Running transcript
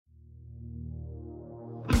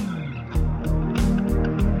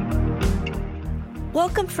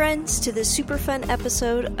Welcome, friends, to this super fun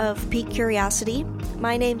episode of Peak Curiosity.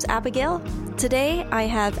 My name's Abigail. Today, I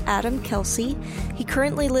have Adam Kelsey. He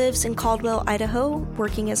currently lives in Caldwell, Idaho,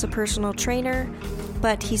 working as a personal trainer,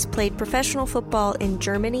 but he's played professional football in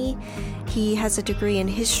Germany. He has a degree in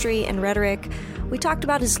history and rhetoric. We talked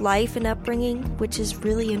about his life and upbringing, which is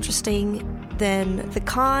really interesting. Then the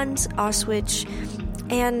cons, Auschwitz,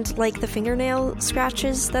 and like the fingernail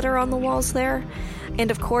scratches that are on the walls there. And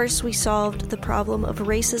of course, we solved the problem of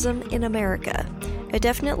racism in America. It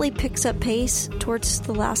definitely picks up pace towards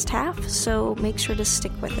the last half, so make sure to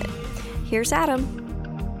stick with it. Here's Adam.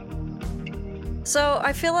 So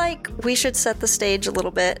I feel like we should set the stage a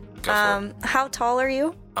little bit. How tall are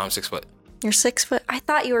you? I'm 6 foot. You're 6 foot? I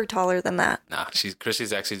thought you were taller than that. Nah,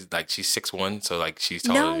 Chrissy's actually she's 6'1", so she's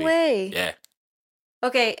taller than me. No way. Yeah.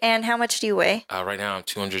 Okay, and how much do you weigh? Right now I'm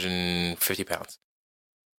 250 pounds.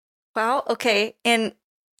 Wow, okay. And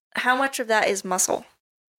how much of that is muscle?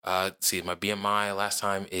 Let's see, my BMI last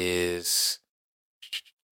time is...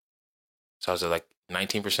 So I was at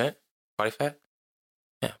 19% body fat?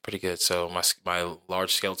 Yeah, pretty good. So my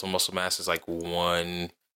large skeletal muscle mass is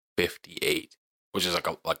 158, which is a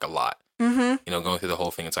lot. Mm-hmm. You know, going through the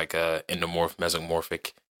whole thing, it's endomorph,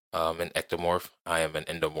 mesomorphic, and ectomorph. I am an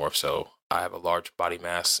endomorph, so I have a large body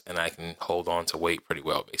mass, and I can hold on to weight pretty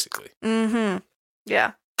well, basically. Mm-hmm.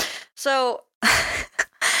 Yeah. So,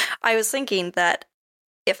 I was thinking that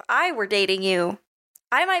if I were dating you,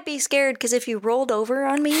 I might be scared because if you rolled over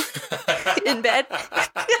on me in bed,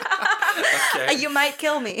 you might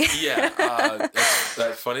kill me. Yeah,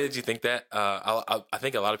 that's funny that you think that. I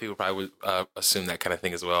think a lot of people probably would assume that kind of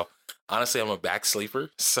thing as well. Honestly, I'm a back sleeper,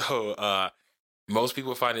 so most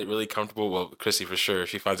people find it really comfortable. Well, Chrissy for sure,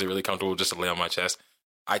 she finds it really comfortable just to lay on my chest.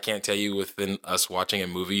 I can't tell you within us watching a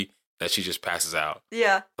movie that she just passes out.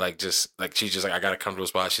 Yeah. She's just I got a comfortable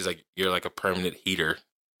spot. She's like, you're like a permanent heater.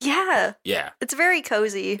 Yeah. Yeah. It's very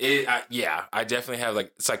cozy. I definitely have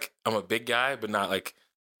it's I'm a big guy, but not like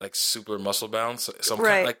super muscle bound. So I'm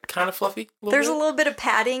right. kind of fluffy. There's a little bit of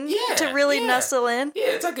padding to really nestle in. Yeah,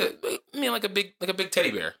 it's like a big teddy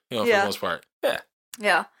bear, for the most part. Yeah.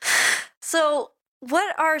 Yeah. So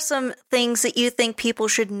what are some things that you think people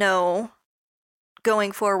should know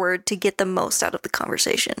going forward to get the most out of the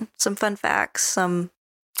conversation? Some fun facts, some...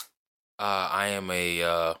 I am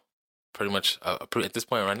pretty much, at this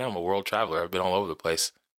point right now, I'm a world traveler. I've been all over the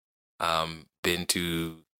place. Been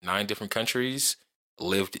to 9 different countries,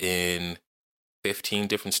 lived in 15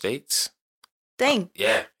 different states. Dang.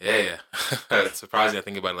 Yeah. It's surprising I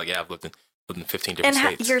think about it. I've lived in 15 different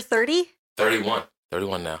states. And you're 30? 31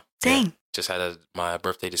 now. Dang. Yeah. Just had my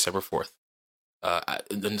birthday December 4th.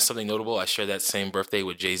 Then something notable, I shared that same birthday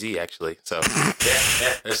with Jay-Z, actually. So, yeah,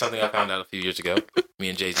 there's something I found out a few years ago. Me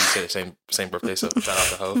and Jay-Z share the same birthday, so shout out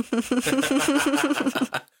to Ho.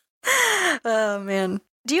 Oh, man.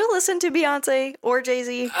 Do you listen to Beyonce or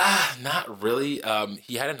Jay-Z? Not really.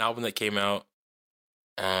 He had an album that came out,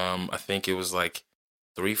 I think it was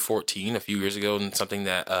 314 a few years ago, and something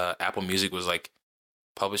that Apple Music was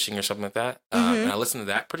publishing or something like that. And I listened to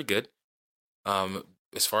that, pretty good.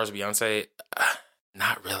 As far as Beyonce,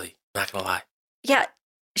 not really. Not gonna lie. Yeah,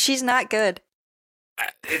 she's not good.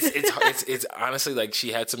 It's honestly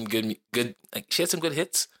she had some good she had some good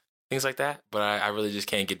hits, things like that. But I really just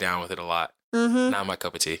can't get down with it a lot. Mm-hmm. Not my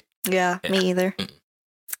cup of tea. Yeah, me either.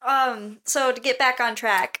 Mm-mm. So to get back on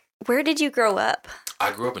track, where did you grow up?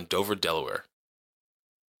 I grew up in Dover, Delaware.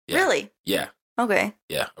 Yeah. Really? Yeah. Okay.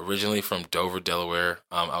 Yeah, originally from Dover, Delaware.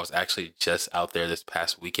 I was actually just out there this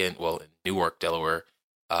past weekend. Well, in Newark, Delaware.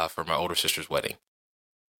 For my older sister's wedding.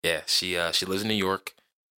 Yeah, she lives in New York.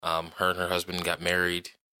 Her and her husband got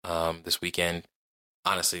married this weekend.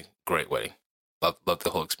 Honestly, great wedding. Loved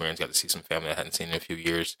the whole experience. Got to see some family I hadn't seen in a few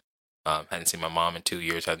years. Hadn't seen my mom in 2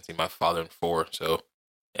 years. Hadn't seen my father in 4. So,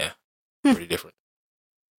 yeah, pretty different.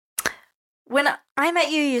 When I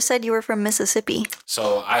met you, you said you were from Mississippi.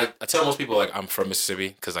 So I tell most people I'm from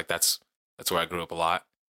Mississippi because that's where I grew up a lot.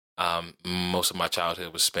 Most of my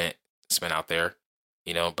childhood was spent out there.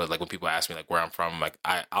 But when people ask me where I'm from,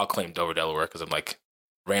 I'll claim Dover, Delaware, because I'm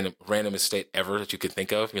randomest state ever that you could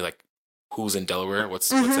think of. You're who's in Delaware? What's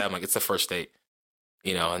that? I'm it's the first state,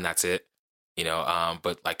 and that's it.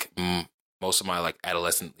 But most of my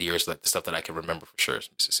adolescent years, the stuff that I can remember for sure is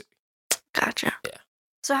Mississippi. Gotcha. Yeah.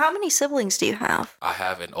 So how many siblings do you have? I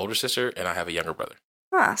have an older sister and I have a younger brother.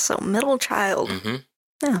 So middle child. Mm-hmm.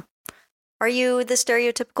 Yeah. Are you the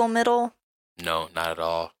stereotypical middle? No, not at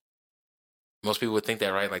all. Most people would think that,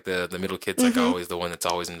 right? The middle kid's always the one that's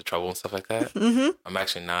always into trouble and stuff like that. Mm-hmm. I'm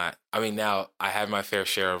actually not. I mean, now I have my fair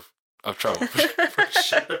share of trouble for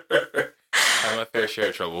sure. I have my fair share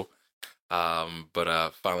of trouble.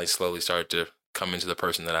 But finally, slowly started to come into the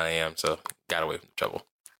person that I am. So got away from the trouble.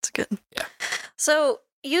 That's good. Yeah. So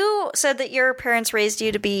you said that your parents raised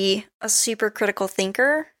you to be a super critical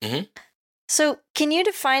thinker. Mm-hmm. So can you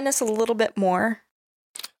define this a little bit more?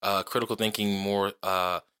 Critical thinking, more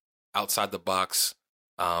outside the box.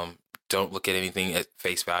 Don't look at anything at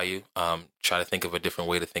face value. Try to think of a different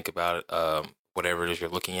way to think about it, whatever it is you're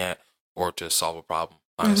looking at, or to solve a problem,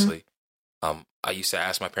 honestly. I used to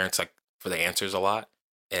ask my parents like for the answers a lot,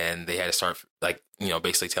 and they had to start like,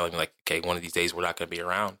 basically telling me like, okay, one of these days we're not going to be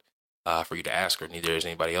around for you to ask, or neither is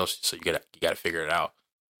anybody else. So you got to figure it out.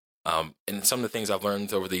 And some of the things I've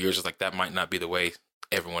learned over the years is like that might not be the way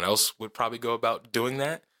everyone else would probably go about doing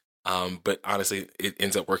that. But honestly, it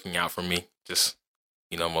ends up working out for me just,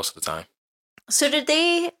 most of the time. So did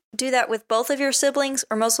they do that with both of your siblings,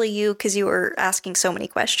 or mostly you because you were asking so many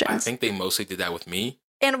questions? I think they mostly did that with me.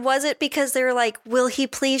 And was it because they were like, will he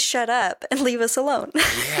please shut up and leave us alone?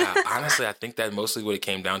 Yeah, honestly, I think that mostly what it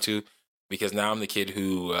came down to, because now I'm the kid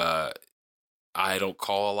who I don't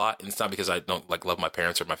call a lot. And it's not because I don't like love my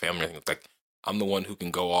parents or my family or anything. It's like I'm the one who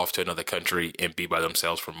can go off to another country and be by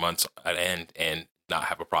themselves for months at end and not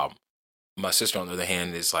have a problem. My sister, on the other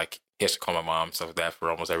hand, is like, he has to call my mom, stuff like that, for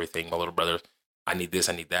almost everything. My little brother, I need this,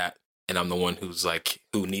 I need that. And I'm the one who's like,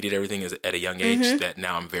 who needed everything at a young age, that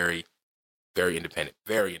now I'm very, very independent.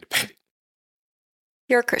 Very independent.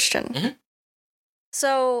 You're a Christian. Mm-hmm.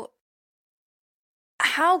 So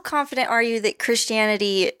how confident are you that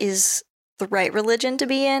Christianity is the right religion to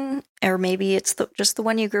be in? Or maybe it's just the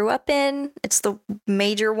one you grew up in? It's the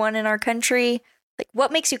major one in our country? Like,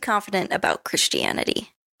 what makes you confident about Christianity?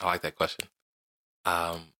 I like that question.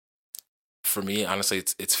 For me, honestly,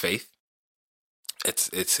 it's faith.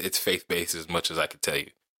 It's faith based as much as I could tell you.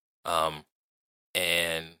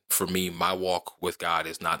 And for me, my walk with God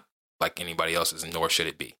is not like anybody else's, nor should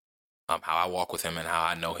it be. How I walk with Him and how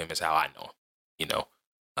I know Him is how I know Him.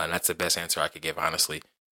 And that's the best answer I could give, honestly.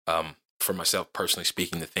 For myself, personally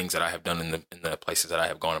speaking, the things that I have done in the places that I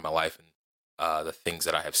have gone in my life, and the things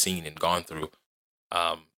that I have seen and gone through,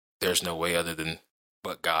 there's no way other than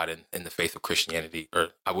but God and the faith of Christianity, or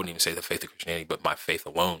I wouldn't even say the faith of Christianity, but my faith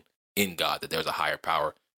alone in God, that there's a higher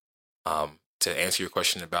power. To answer your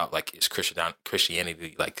question about like, is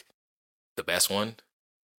Christianity like the best one?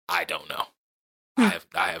 I don't know. I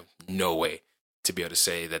have no way to be able to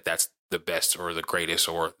say that that's the best or the greatest,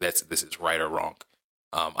 or this is right or wrong.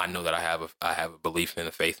 I know that I have a belief in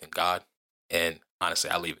the faith in God, and honestly,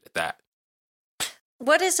 I leave it at that.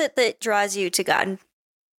 What is it that draws you to God?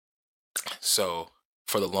 So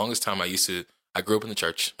for the longest time, I grew up in the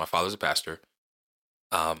church. My father's a pastor.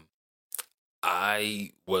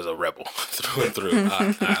 I was a rebel through and through.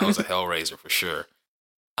 I was a hellraiser for sure.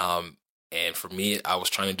 And for me, I was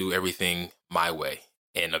trying to do everything my way.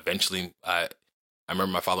 And eventually, I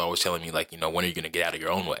remember my father always telling me, like, when are you going to get out of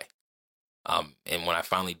your own way? And when I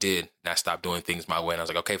finally did, and I stopped doing things my way, and I was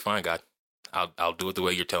like, okay, fine, God, I'll do it the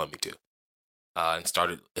way you're telling me to. And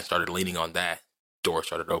started leaning on that, door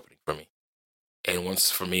started opening for me. And once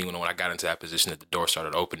for me, when I got into that position, that the door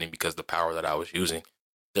started opening because the power that I was using,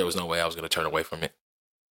 there was no way I was going to turn away from it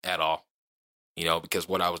at all. Because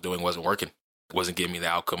what I was doing wasn't working. It wasn't giving me the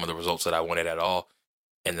outcome or the results that I wanted at all.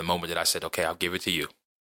 And the moment that I said, okay, I'll give it to you.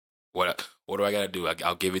 What do I got to do?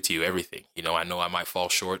 I'll give it to you, everything. I know I might fall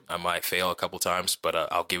short. I might fail a couple times, but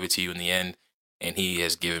I'll give it to you in the end. And He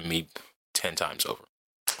has given me 10 times over.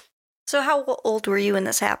 So how old were you when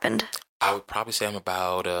this happened? I would probably say I'd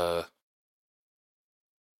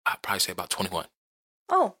probably say about 21.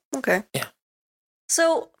 Oh, okay. Yeah.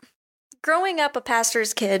 So growing up a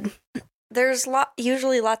pastor's kid, there's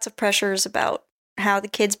usually lots of pressures about how the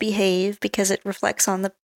kids behave because it reflects on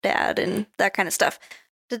the dad and that kind of stuff.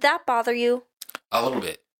 Did that bother you? A little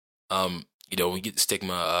bit. When you get the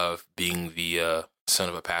stigma of being the son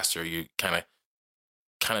of a pastor, you kind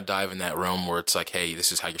of dive in that realm where it's like, hey,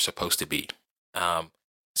 this is how you're supposed to be.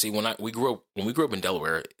 See, when we grew up in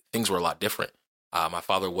Delaware, things were a lot different. My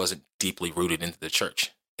father wasn't deeply rooted into the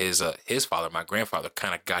church. His father, my grandfather,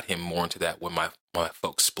 kind of got him more into that when my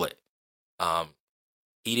folks split.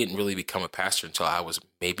 He didn't really become a pastor until I was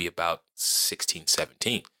maybe about 16,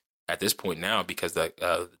 17. At this point now, because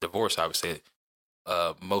the divorce, I would say,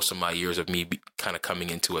 most of my years of me kind of coming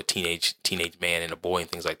into a teenage man and a boy and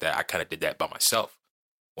things like that, I kind of did that by myself.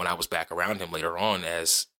 When I was back around him later on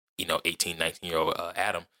as, 18, 19-year-old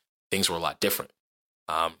Adam, things were a lot different.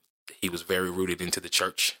 He was very rooted into the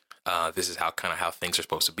church. This is how things are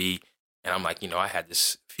supposed to be. And I'm like, I had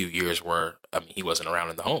this few years where, he wasn't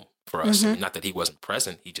around in the home for us. Mm-hmm. Not that he wasn't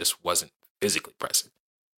present. He just wasn't physically present.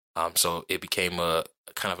 So it became a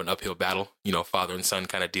kind of an uphill battle, father and son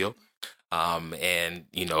kind of deal. And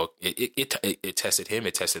it tested him,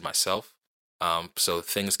 it tested myself. So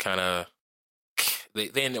things kind of they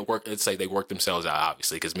ended up work. It's like they worked themselves out,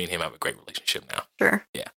 obviously, because me and him have a great relationship now. Sure.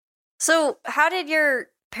 Yeah. So how did your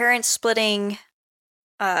parents splitting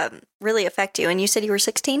really affect you? And you said you were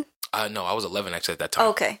 16? No, I was 11 actually at that time. Oh,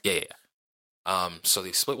 okay. Yeah. So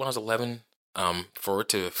they split when I was 11. For it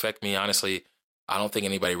to affect me, honestly, I don't think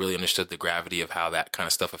anybody really understood the gravity of how that kind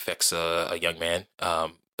of stuff affects a young man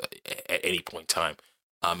at any point in time.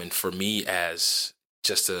 And for me, as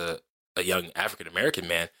just a young African American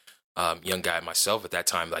man, young guy myself at that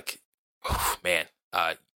time, like, oh, man,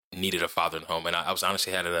 needed a father in the home. And I was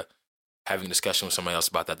honestly having a discussion with somebody else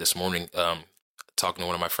about that this morning, talking to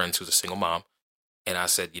one of my friends who's a single mom. And I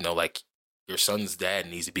said, like, your son's dad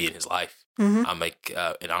needs to be in his life. Mm-hmm. I'm like,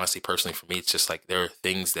 and honestly, personally, for me, it's just like there are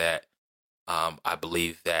things that I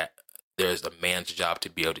believe that there's a man's job to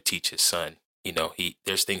be able to teach his son.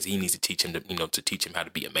 There's things he needs to teach him to teach him how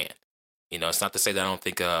to be a man. It's not to say that I don't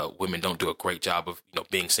think women don't do a great job of,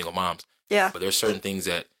 being single moms. Yeah. But there's certain things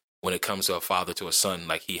that when it comes to a father to a son,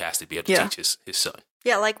 like he has to be able to teach his son.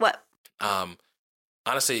 Yeah, like what?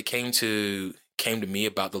 Honestly, it came to me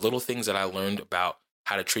about the little things that I learned about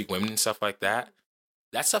how to treat women and stuff like that.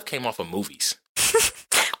 That stuff came off of movies.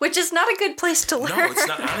 Which is not a good place to learn. No, it's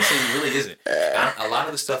not. Honestly, it really isn't. A lot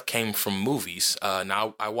of the stuff came from movies.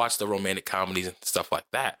 Now, I watched the romantic comedies and stuff like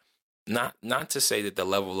that. Not to say that the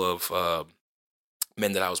level of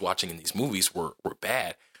men that I was watching in these movies were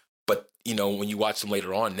bad. But, when you watch them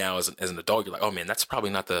later on now as an adult, you're like, oh, man, that's probably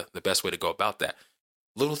not the best way to go about that.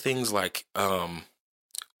 Little things like,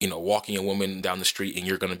 walking a woman down the street and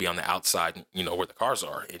you're going to be on the outside, where the cars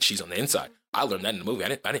are, and she's on the inside. I learned that in the movie. I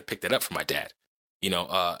didn't pick that up from my dad.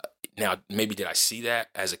 Now maybe did I see that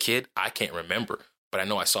as a kid? I can't remember, but I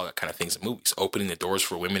know I saw that kind of things in movies, opening the doors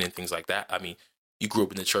for women and things like that. I mean, you grew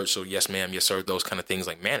up in the church, so yes, ma'am, yes, sir, those kind of things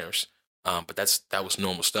like manners. But that was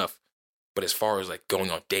normal stuff. But as far as like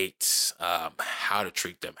going on dates, how to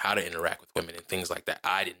treat them, how to interact with women and things like that,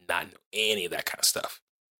 I did not know any of that kind of stuff.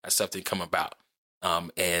 That stuff didn't come about.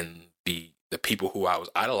 And the people who I was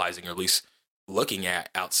idolizing, or at least looking at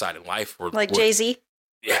outside in life, were Jay-Z.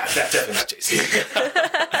 Yeah, that's definitely not Jay-Z.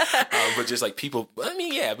 But just like people, but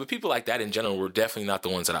people like that in general were definitely not the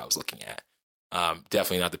ones that I was looking at.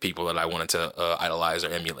 Definitely not the people that I wanted to idolize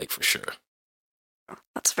or emulate for sure.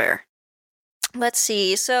 That's fair. Let's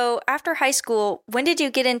see. So after high school, when did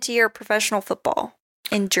you get into your professional football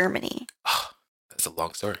in Germany? Oh, that's a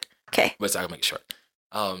long story. Okay. But I'll make it short.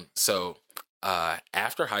 So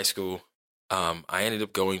after high school, I ended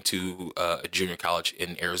up going to a junior college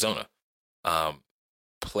in Arizona.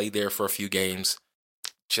 Played there for a few games,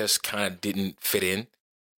 just kind of didn't fit in.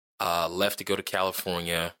 Left to go to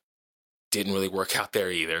California, didn't really work out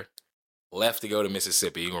there either. Left to go to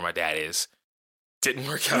Mississippi, where my dad is. Didn't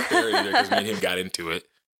work out there either because me and him got into it.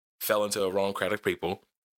 Fell into a wrong crowd of people.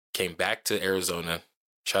 Came back to Arizona,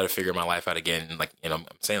 tried to figure my life out again. And I'm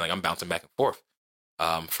saying, like, I'm bouncing back and forth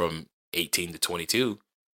from 18 to 22.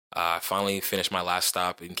 I finally finished my last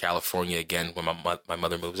stop in California again when my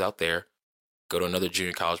mother moves out there. Go to another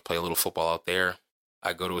junior college, play a little football out there.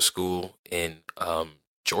 I go to a school in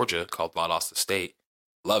Georgia called Valdosta State.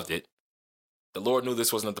 Loved it. The Lord knew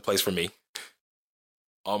this wasn't the place for me.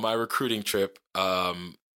 On my recruiting trip,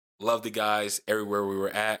 loved the guys everywhere we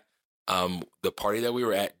were at. The party that we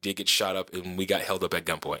were at did get shot up, and we got held up at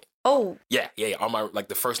gunpoint. Oh, yeah. On my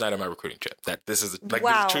the first night of my recruiting trip. This is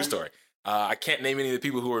a true story. I can't name any of the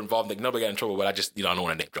people who were involved. Like, nobody got in trouble, but I just I don't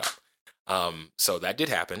want to name drop. So that did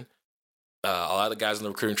happen. A lot of the guys on the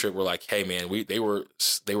recruiting trip were like, "Hey, man," they were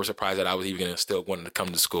surprised that I was even gonna still wanting to come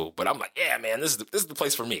to school. But I'm like, "Yeah, man, this is the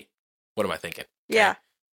place for me." What am I thinking? Okay. Yeah.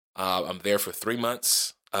 I'm there for 3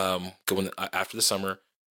 months. Going after the summer.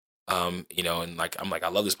 And like I'm like, I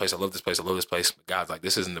love this place. But God's like,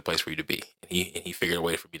 this isn't the place for you to be. And he figured a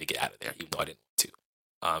way for me to get out of there, even though I didn't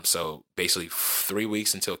want to. So basically 3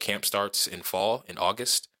 weeks until camp starts in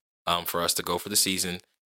August, for us to go for the season.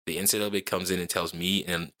 The NCAA comes in and tells me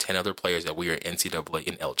and 10 other players that we are NCAA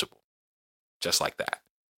ineligible. Just like that.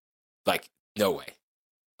 Like, no way.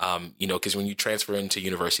 Because when you transfer into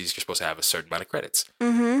universities, you're supposed to have a certain amount of credits.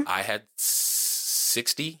 Mm-hmm. I had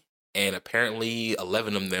 60, and apparently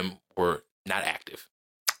 11 of them were not active.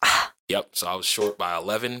 Yep. So I was short by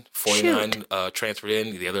 11. 49 transferred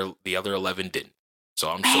in. The other 11 didn't. So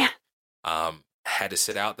I'm short. Had to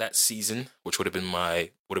sit out that season, which would have been my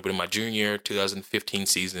junior year, 2015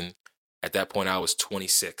 season. At that point, I was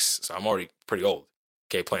 26, so I'm already pretty old.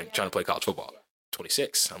 Okay, trying to play college football.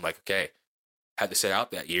 26. I'm like, okay. Had to sit out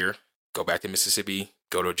that year. Go back to Mississippi.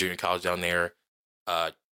 Go to a junior college down there.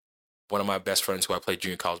 one of my best friends who I played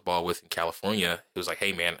junior college ball with in California, he was like,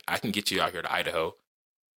 hey, man, I can get you out here to Idaho.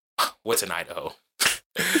 What's in Idaho?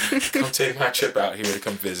 Come take my trip out here to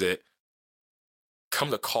come visit.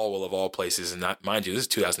 Come to Caldwell of all places. And not, mind you, this is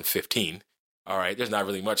 2015. All right, there's not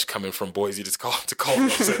really much coming from Boise to Caldwell.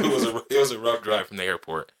 So it was a rough drive from the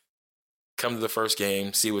airport. Come to the first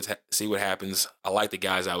game, see what happens. I like the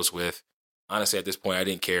guys I was with. Honestly, at this point, I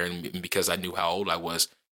didn't care. And because I knew how old I was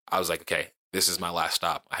like, okay, this is my last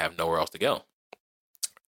stop. I have nowhere else to go.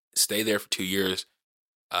 Stay there for 2 years.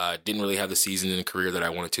 Didn't really have the season and career that I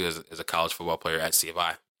wanted to as a college football player at C of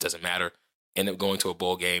I. Doesn't matter. Ended up going to a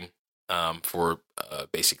bowl game for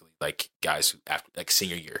basically like guys who after like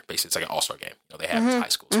senior year. Basically, it's like an all-star game. You know, they have it in high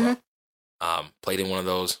school as well. Played in one of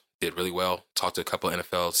those. Did really well. Talked to a couple of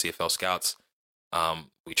NFL, CFL scouts.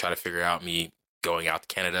 We tried to figure out me going out to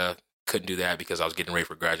Canada. Couldn't do that because I was getting ready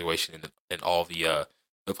for graduation, and all the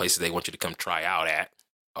places they want you to come try out at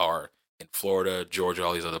are in Florida, Georgia,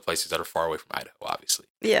 all these other places that are far away from Idaho, obviously.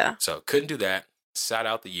 Yeah. So couldn't do that. Sat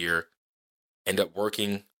out the year. Ended up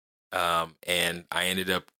working, and I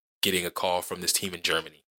ended up getting a call from this team in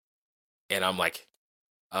Germany. And I'm like,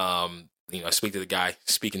 I speak to the guy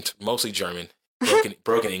speaking mostly German.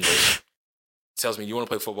 Broken English. Tells me, you want to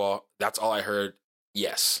play football? That's all I heard.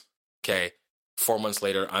 Yes. Okay. 4 months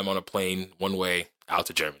later, I'm on a plane one way out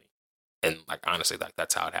to Germany. And like, honestly,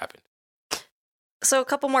 that's how it happened. So a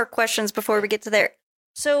couple more questions before we get to there.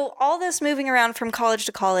 So all this moving around from college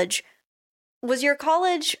to college, was your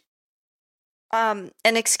college an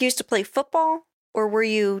excuse to play football, or were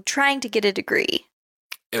you trying to get a degree?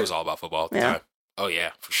 It was all about football at the time. Oh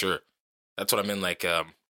yeah, for sure. That's what I mean. Like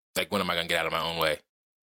when am I gonna get out of my own way?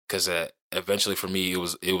 Because eventually, for me, it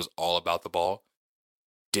was all about the ball.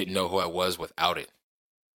 Didn't know who I was without it,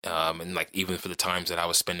 and like even for the times that I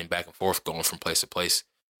was spending back and forth, going from place to place,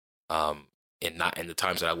 and the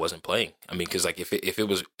times that I wasn't playing. I mean, because like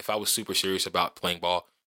if I was super serious about playing ball,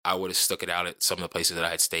 I would have stuck it out at some of the places that I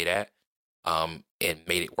had stayed at, and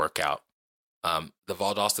made it work out. The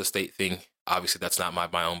Valdosta State thing. Obviously, that's not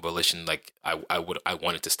my own volition. Like I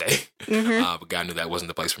wanted to stay, but God knew that wasn't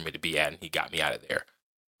the place for me to be at, and He got me out of there.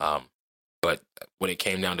 But when it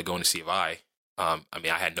came down to going to C of I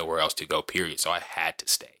mean, I had nowhere else to go. Period. So I had to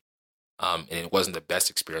stay, and it wasn't the best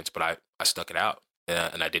experience, but I stuck it out,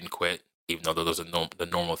 and I didn't quit, even though those are the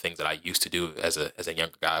normal things that I used to do as a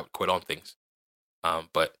younger guy. I would quit on things,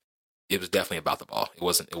 but it was definitely about the ball. It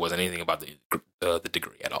wasn't anything about the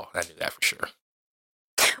degree at all. I knew that for sure.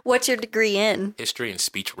 What's your degree in? History and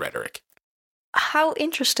speech rhetoric. How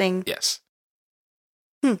interesting. Yes.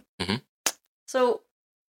 So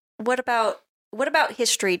what about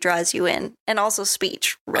history draws you in, and also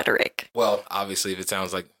speech rhetoric? Well, obviously, if it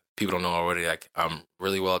sounds like people don't know already, like I'm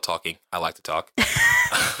really well at talking. I like to talk. It's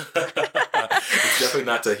definitely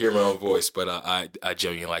not to hear my own voice, but I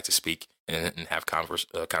genuinely like to speak and have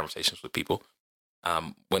conversations with people.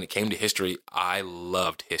 When it came to history, I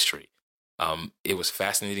loved history. It was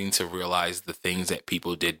fascinating to realize the things that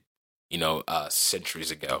people did,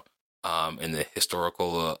 centuries ago, and the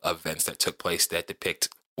historical events that took place that depict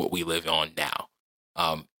what we live on now.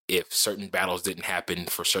 If certain battles didn't happen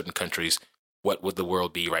for certain countries, what would the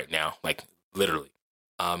world be right now? Like literally.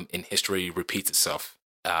 And history repeats itself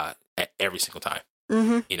at every single time.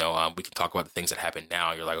 We can talk about the things that happen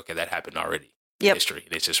now. You're like, okay, that happened already. Yep. History,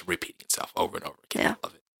 and it's just repeating itself over and over again. Yeah. I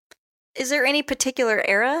love it. Is there any particular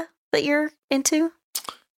era that you're into?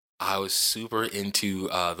 I was super into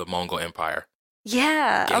the Mongol Empire.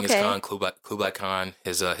 Yeah. Genghis Khan, Kublai Khan,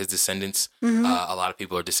 his descendants. A lot of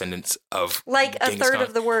people are descendants of like Genghis a third Khan.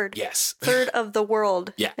 Of the word. Yes, third of the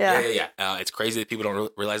world. Yeah. It's crazy that people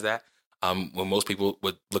don't realize that. When most people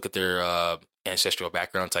would look at their ancestral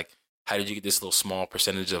background, it's like, how did you get this little small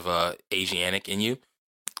percentage of Asiatic in you?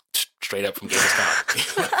 Straight up from Genghis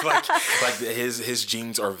Khan. like his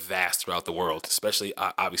genes are vast throughout the world, especially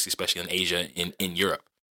in Asia, in Europe.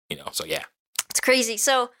 So yeah, it's crazy.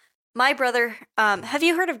 So. My brother, have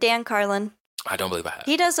you heard of Dan Carlin? I don't believe I have.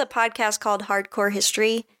 He does a podcast called Hardcore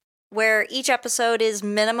History, where each episode is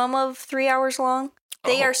minimum of 3 hours long.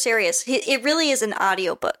 They are serious. It really is an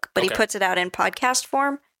audiobook, but he puts it out in podcast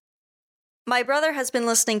form. My brother has been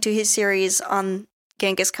listening to his series on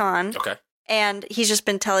Genghis Khan. Okay. And he's just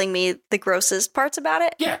been telling me the grossest parts about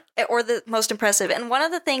it. Yeah. Or the most impressive. And one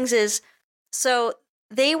of the things is, so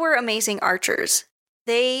they were amazing archers.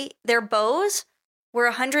 Their bows were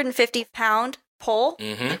 150-pound pole.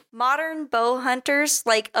 Modern bow hunters,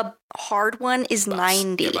 like a hard one is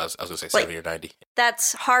 90. I was going to say 70 or 90.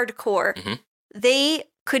 That's hardcore. They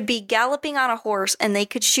could be galloping on a horse and they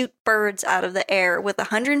could shoot birds out of the air with a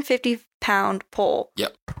 150-pound pole.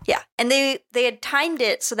 Yep. Yeah. And they had timed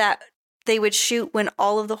it so that they would shoot when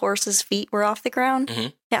all of the horses' feet were off the ground. Mm-hmm.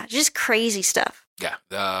 Yeah, just crazy stuff. Yeah.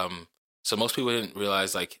 So most people didn't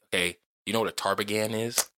realize, like, okay, you know what a ptarmigan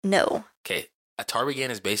is? No. Okay, a ptarmigan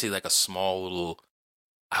is basically like a small little.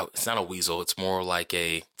 It's not a weasel. It's more like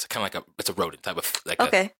it's kind of like it's a rodent type of like.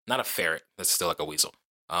 Okay. Not a ferret. That's still like a weasel.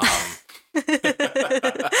 I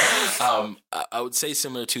would say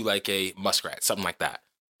similar to like a muskrat, something like that.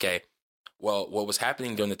 Okay. Well, what was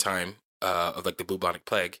happening during the time of like the bubonic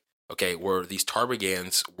plague? Okay, where these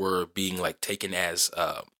ptarmigans were being like taken as,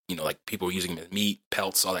 like people were using them as meat,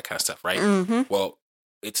 pelts, all that kind of stuff, right? Mm-hmm. Well,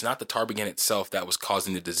 it's not the ptarmigan itself that was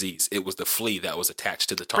causing the disease. It was the flea that was attached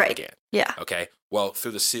to the ptarmigan. Right. Yeah. Okay. Well,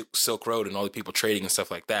 through the Silk Road and all the people trading and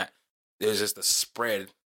stuff like that, there's just the spread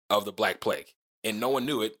of the Black Plague. And no one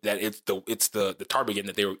knew it, that it's the ptarmigan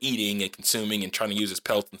that they were eating and consuming and trying to use as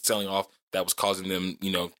pelts and selling off that was causing them,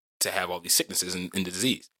 to have all these sicknesses and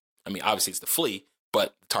disease. I mean, obviously it's the flea,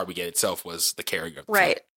 but the ptarmigan itself was the carrier of the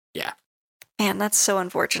right. flea. Yeah. Man, that's so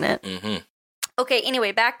unfortunate. Mm-hmm. Okay,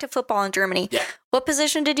 anyway, back to football in Germany. Yeah. What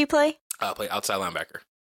position did you play? I played outside linebacker.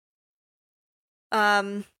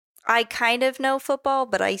 I kind of know football,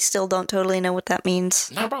 but I still don't totally know what that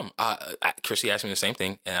means. No problem. Chrissy asked me the same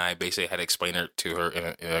thing, and I basically had to explain it to her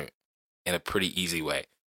in a pretty easy way.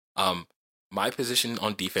 My position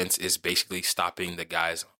on defense is basically stopping the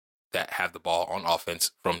guys that have the ball on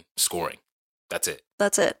offense from scoring. That's it.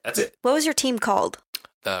 That's it. What was your team called?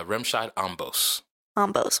 The Remscheid Ambos.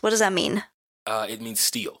 Ambos. What does that mean? It means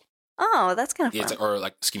steel. Oh, that's kind of fun. Yeah, or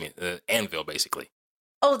like, excuse me, anvil, basically.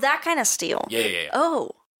 Oh, that kind of steel. Yeah.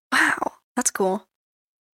 Oh, wow. That's cool.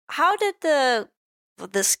 How did the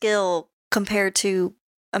skill compare to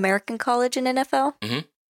American college and NFL? Mm-hmm.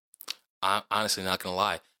 I'm honestly not going to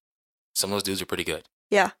lie. Some of those dudes are pretty good.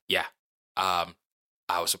 Yeah. Yeah.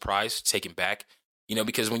 I was surprised, taken back,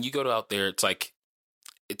 because when you go out there, it's like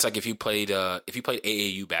if you played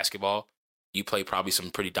AAU basketball, you play probably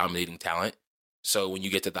some pretty dominating talent. So when you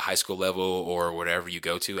get to the high school level or whatever you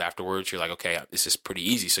go to afterwards, you're like, okay, this is pretty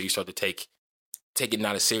easy. So you start to take it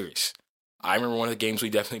not as serious. I remember one of the games we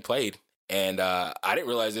definitely played, and I didn't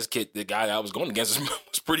realize this kid, the guy that I was going against,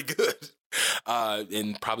 was pretty good.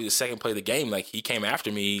 And probably the second play of the game, like he came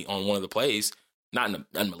after me on one of the plays, not in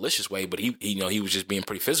a malicious way, but he was just being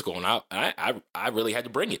pretty physical, and I really had to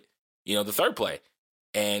bring it. The third play.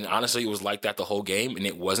 And honestly, it was like that the whole game, and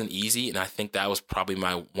it wasn't easy. And I think that was probably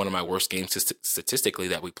one of my worst games statistically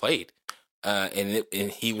that we played. And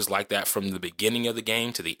he was like that from the beginning of the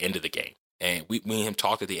game to the end of the game. And me and him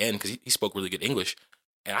talked at the end because he spoke really good English.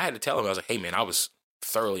 And I had to tell him, I was like, hey, man, I was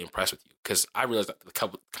thoroughly impressed with you, because I realized that the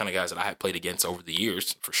couple kind of guys that I had played against over the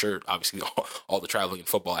years, for sure, obviously all the traveling in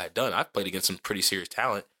football I had done, I've played against some pretty serious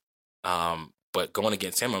talent. But going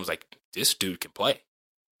against him, I was like, this dude can play.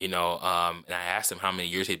 And I asked him how many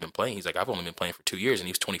years he'd been playing. He's like, I've only been playing for 2 years, and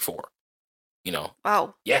he was 24.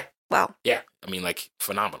 Wow. Yeah. Wow. Yeah. I mean, like,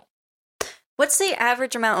 phenomenal. What's the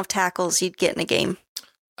average amount of tackles you'd get in a game?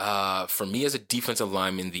 For me as a defensive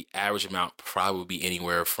lineman, the average amount probably would be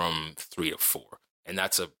anywhere from 3 to 4, and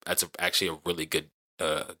that's actually a really good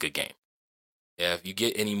game. Yeah, if you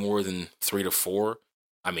get any more than 3 to 4,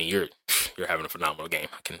 I mean, you're having a phenomenal game.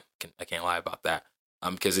 I can't lie about that.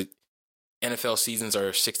 Because NFL seasons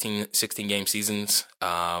are 16 game seasons,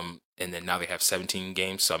 and then now they have 17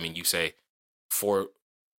 games. So I mean, you say four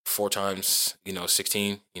times,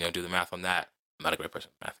 16. Do the math on that. I'm not a great person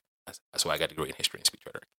with math. That's why I got a degree in history and speech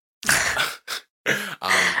rhetoric.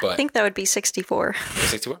 But I think that would be 64.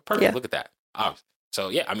 64? Perfect. Yeah. Look at that. So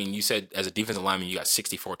yeah, I mean, you said as a defensive lineman, you got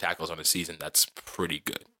 64 tackles on a season. That's pretty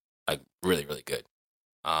good. Like really, really good.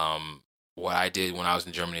 What I did when I was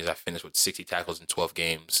in Germany is I finished with 60 tackles in 12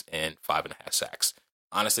 games and 5.5 sacks.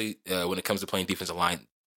 Honestly, when it comes to playing defensive line,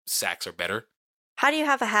 sacks are better. How do you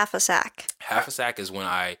have a half a sack? Half a sack is when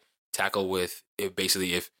I tackle with, if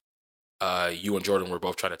you and Jordan were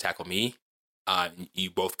both trying to tackle me, you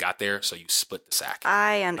both got there, so you split the sack.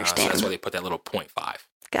 I understand. So that's why they put that little 0.5.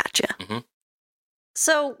 Gotcha. Mm-hmm.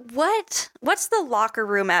 So what's the locker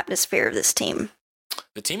room atmosphere of this team?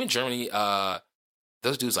 The team in Germany,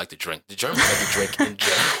 those dudes like to drink. The Germans like to drink in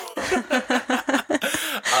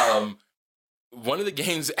general. One of the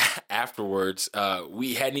games afterwards,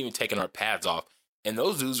 we hadn't even taken our pads off, and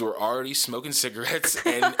those dudes were already smoking cigarettes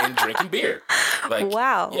and drinking beer. Like,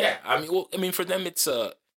 wow. Yeah. I mean, for them, it's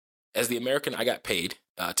as the American, I got paid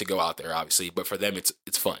to go out there, obviously, but for them, it's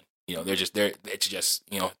fun. It's just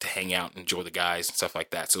to hang out and enjoy the guys and stuff like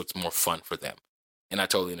that. So it's more fun for them. And I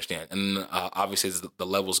totally understand. And obviously, as the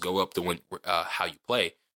levels go up to how you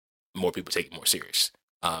play, more people take it more serious.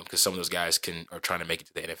 Because some of those guys are trying to make it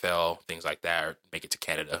to the NFL, things like that, or make it to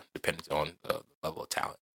Canada, depending on the level of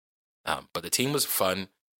talent. But the team was fun.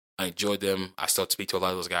 I enjoyed them. I still speak to a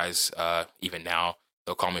lot of those guys even now.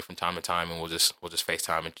 They'll call me from time to time, and we'll just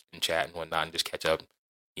FaceTime and chat and whatnot and just catch up.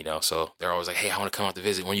 So they're always like, "Hey, I want to come out to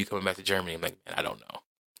visit. When are you coming back to Germany?" I'm like, "Man, I don't know."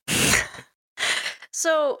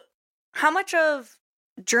 So, how much of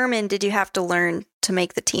German did you have to learn to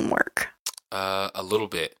make the team work? A little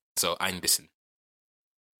bit. So ein bisschen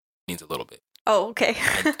means a little bit. Oh, okay.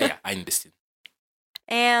 Ein bisschen.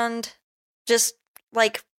 And just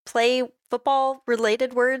like play football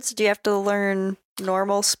related words, do you have to learn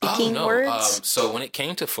normal speaking words? So when it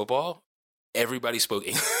came to football, everybody spoke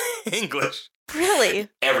English. Really?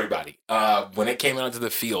 Everybody. When it came out to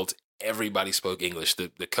the field, everybody spoke English. The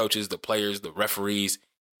coaches, the players, the referees,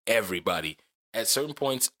 everybody. At certain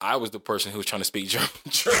points, I was the person who was trying to speak German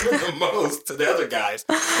the most to the other guys.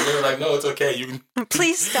 And they were like, "No, it's okay. You can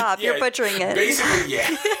Please stop. You're butchering it." Basically,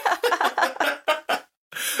 yeah.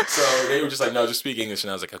 So they were just like, "No, just speak English."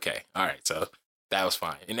 And I was like, "Okay, all right." So that was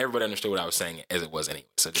fine. And everybody understood what I was saying as it was anyway.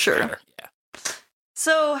 So it didn't matter. Yeah.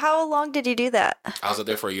 So how long did you do that? I was up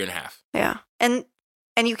there for a year and a half. Yeah. And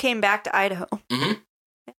you came back to Idaho. Mm-hmm.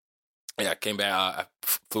 Yeah, I came back. I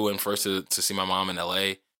flew in first to see my mom in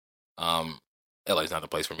L.A. LA's not the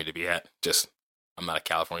place for me to be at. I'm not a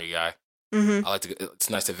California guy. Mm-hmm. I like to. It's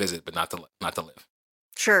nice to visit, but not to live.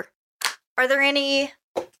 Sure. Are there any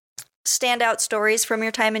standout stories from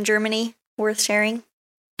your time in Germany worth sharing?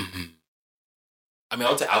 Mm-hmm. I mean, I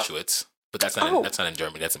went to Auschwitz, but that's not in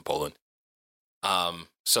Germany. That's in Poland.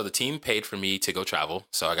 So the team paid for me to go travel,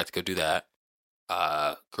 so I got to go do that.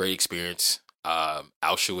 Great experience.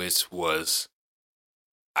 Auschwitz was.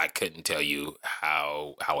 I couldn't tell you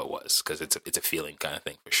how it was because it's a feeling kind of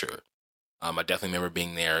thing for sure. I definitely remember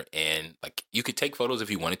being there, and like you could take photos if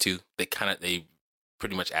you wanted to. They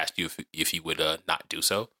pretty much asked you if you would not do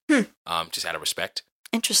so. Just out of respect.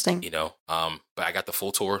 Interesting. But I got the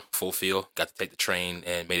full tour, full feel. Got to take the train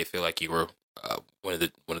and made it feel like you were one of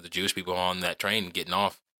the Jewish people on that train, getting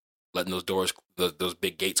off, letting those doors, those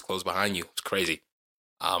big gates close behind you. It's crazy.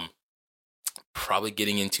 Probably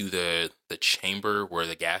getting into the chamber where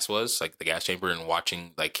the gas was, like the gas chamber, and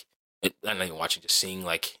watching not even watching, just seeing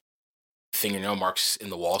like fingernail marks in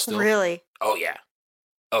the wall still. Really? Oh yeah.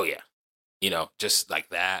 Just like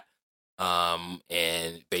that.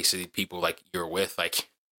 And basically people like you're with, like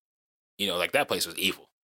that place was evil,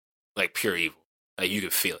 like pure evil. Like you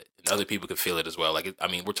could feel it, and other people could feel it as well. Like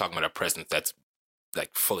we're talking about a presence that's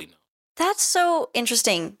like fully known. That's so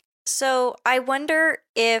interesting. So I wonder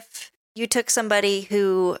if you took somebody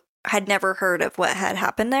who had never heard of what had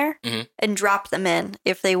happened there and dropped them in,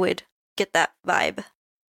 if they would get that vibe.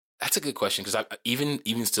 That's a good question, because even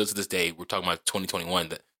still to this day, we're talking about 2021,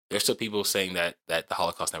 that there's still people saying that the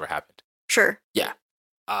Holocaust never happened. Sure. Yeah.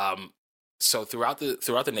 So throughout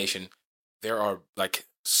the nation, there are like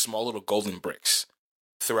small little golden bricks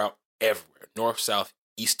throughout everywhere, north, south,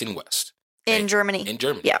 east, and west. Okay? In Germany.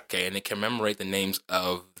 Yeah. Okay, and they commemorate the names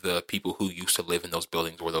of the people who used to live in those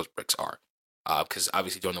buildings where those bricks are. Because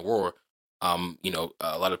obviously during the war,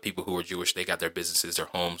 a lot of people who were Jewish, they got their businesses, their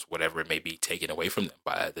homes, whatever it may be, taken away from them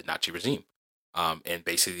by the Nazi regime. And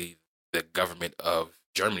basically the government of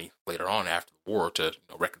Germany later on after the war, to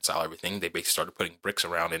reconcile everything, they basically started putting bricks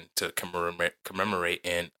around and to commemorate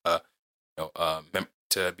and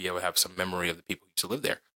to be able to have some memory of the people who used to live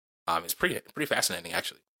there. It's pretty fascinating,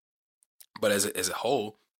 actually. But as a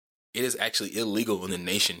whole, it is actually illegal in the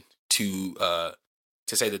nation to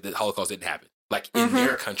say that the Holocaust didn't happen. Like in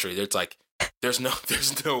their country, there's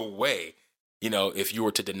no way, if you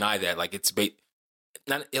were to deny that, like it's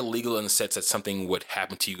not illegal in the sense that something would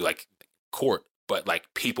happen to you like court, but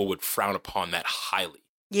like people would frown upon that highly.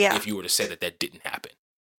 Yeah. If you were to say that didn't happen.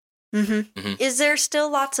 Is there still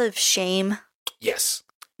lots of shame? Yes.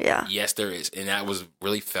 Yeah. Yes, there is. And that was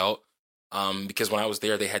really felt because when I was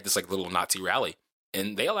there, they had this like little Nazi rally,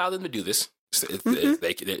 and they allowed them to do this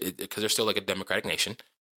because they're still like a democratic nation,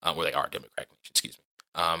 where they are a democratic nation, excuse me.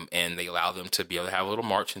 And they allow them to be able to have a little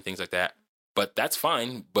march and things like that. But that's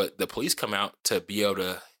fine. But the police come out to be able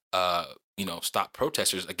to, stop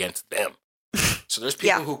protesters against them. So there's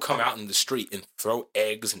people who come out in the street and throw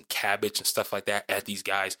eggs and cabbage and stuff like that at these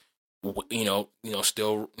guys,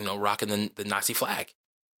 still, rocking the Nazi flag,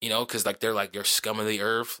 because like they're like, you're scum of the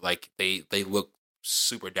earth. Like they look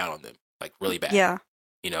super down on them, like really bad. Yeah.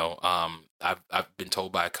 I've been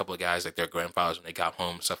told by a couple of guys, like their grandfathers when they got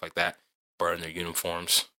home, stuff like that, burn their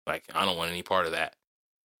uniforms. Like, I don't want any part of that.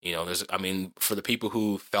 For the people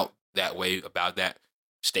who felt that way about that,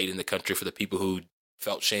 stayed in the country. For the people who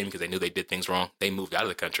felt shame because they knew they did things wrong, they moved out of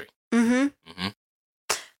the country.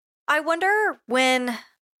 I wonder when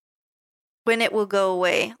it will go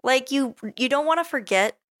away. Like you don't want to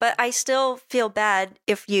forget but I still feel bad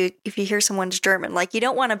if you hear someone's German. Like, you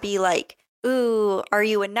don't want to be like, ooh, are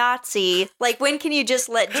you a Nazi? Like, when can you just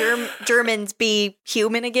let Germans be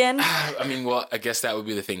human again? I mean, well, I guess that would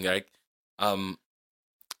be the thing, right?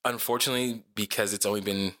 Unfortunately, because it's only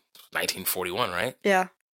been 1941, right? Yeah.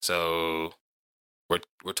 So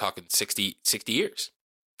we're talking 60 years.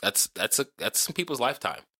 That's some people's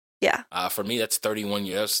lifetime. Yeah. For me, that's 31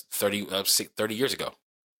 years, 30 years ago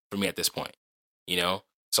for me at this point, you know?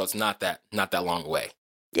 So it's not that long away.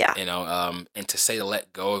 Yeah. You know, and to say to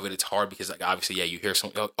let go of it, it's hard because, like, obviously, yeah, you hear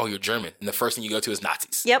someone, oh, you're German. And the first thing you go to is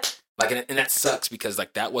Nazis. Yep. Like, and that sucks because,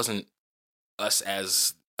 like, that wasn't us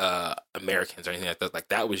as Americans or anything like that. Like,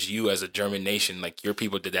 that was you as a German nation. Like, your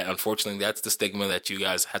people did that. Unfortunately, that's the stigma that you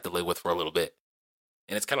guys have to live with for a little bit.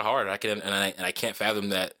 And it's kind of hard. I can't fathom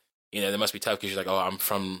that, you know, that must be tough because you're like, oh, I'm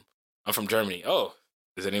from Germany. Oh,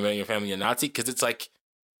 is anybody in your family a Nazi? Because it's like,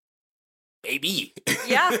 maybe.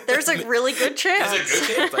 Yeah, there's a really good chance. There's a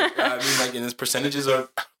good chance. Like, I mean, like, and his percentages are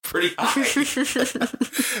pretty high.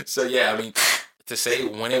 So, yeah, I mean, to say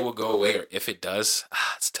when it will go away or if it does,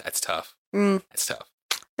 it's tough. It's tough.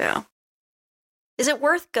 Yeah. Is it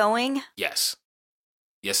worth going? Yes.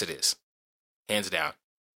 Yes, it is. Hands down.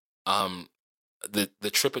 The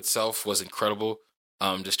trip itself was incredible.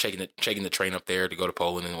 Just taking the train up there to go to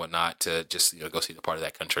Poland and whatnot to just, you know, go see the part of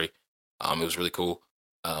that country. It was really cool.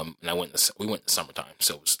 And we went in the summertime,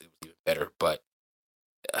 so it was even better. But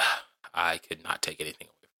I could not take anything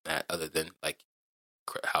away from that other than, like,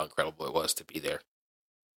 how incredible it was to be there.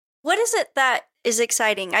 What is it that is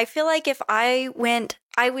exciting? I feel like if I went,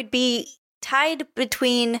 I would be tied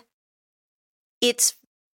between. I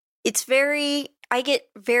get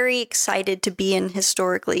very excited to be in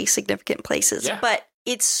historically significant places, Yeah. but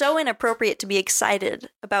it's so inappropriate to be excited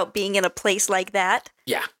about being in a place like that.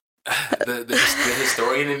 Yeah. The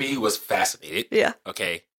historian in me was fascinated. Yeah.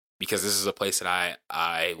 Okay. Because this is a place that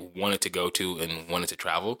I wanted to go to and wanted to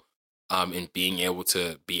travel. And being able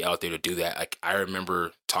to be out there to do that. Like, I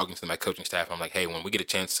remember talking to my coaching staff. I'm like, hey, when we get a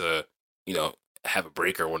chance to, you know, have a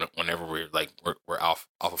break or whenever we're off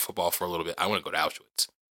of football for a little bit, I want to go to Auschwitz.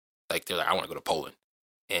 Like, they're like, I want to go to Poland.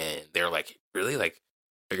 And they're like, really? Like,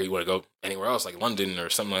 figure you want to go anywhere else, like London or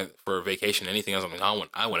something like for a vacation, anything else? I'm like,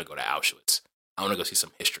 I want to go to Auschwitz. I want to go see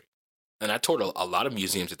some history. And I toured a lot of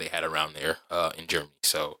museums that they had around there in Germany.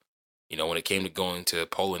 So, you know, when it came to going to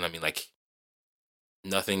Poland, I mean, like,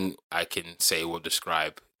 nothing I can say will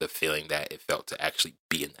describe the feeling that it felt to actually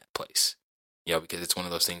be in that place. You know, because it's one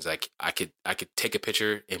of those things, like, I could take a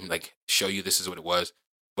picture and, like, show you this is what it was.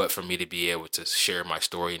 But for me to be able to share my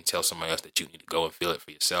story and tell somebody else that you need to go and feel it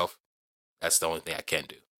for yourself, that's the only thing I can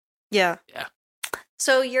do. Yeah. Yeah.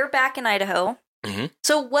 So you're back in Idaho. Mm-hmm.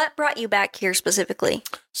 So what brought you back here specifically?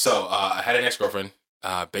 So I had an ex-girlfriend.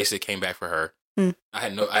 Basically came back for her. I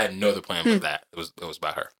had no other plan for that. It was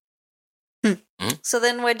about her. Mm-hmm. So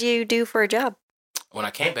then what did you do for a job? When I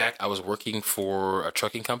came back, I was working for a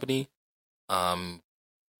trucking company.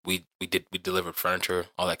 We delivered furniture,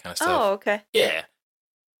 all that kind of stuff. Oh, okay. Yeah.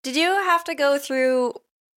 Did you have to go through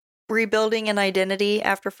rebuilding an identity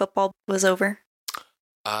after football was over?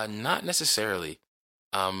 Not necessarily.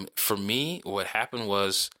 For me, what happened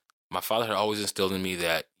was my father had always instilled in me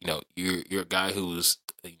that, you know, you're a guy who's,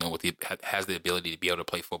 you know, has the ability to be able to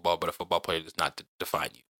play football, but a football player does not define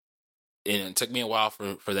you. And it took me a while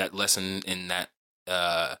for that lesson in that,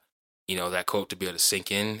 you know, that quote to be able to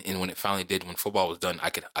sink in. And when it finally did, when football was done, I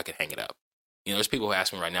could hang it up. You know, there's people who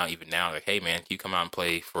ask me right now, even now, like, hey, man, can you come out and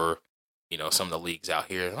play for, you know, some of the leagues out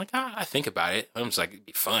here? I'm like, I think about it. I'm just like, it'd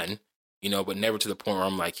be fun, you know, but never to the point where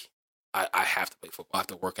I'm like, I have to play football. I have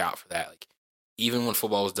to work out for that. Like, even when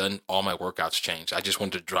football was done, all my workouts changed. I just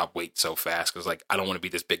wanted to drop weight so fast because, like, I don't want to be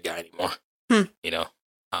this big guy anymore, you know?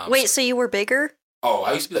 Wait, so you were bigger? Oh,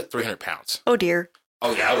 I used to be like 300 pounds. Oh, dear.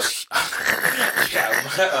 Oh, yeah, I was, so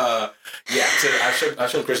I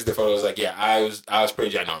showed Chrissy the photos, like, yeah, I was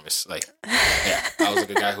pretty ginormous. Like, yeah, I was like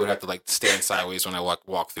a guy who would have to, like, stand sideways when I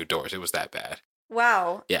walk through doors. It was that bad.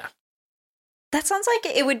 Wow. Yeah. That sounds like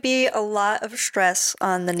it would be a lot of stress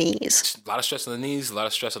on the knees. A lot of stress on the knees, a lot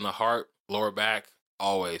of stress on the heart, lower back,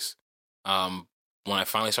 always. When I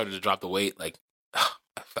finally started to drop the weight, like,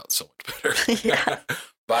 I felt so much better. Yeah.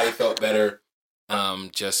 Body felt better.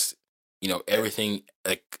 Just, you know, everything,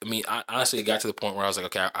 like, I mean, honestly, it got to the point where I was like,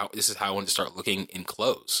 okay, this is how I want to start looking in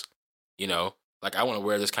clothes, you know? Like, I want to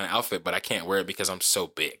wear this kind of outfit, but I can't wear it because I'm so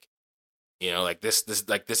big. You know, like, this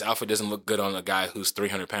outfit doesn't look good on a guy who's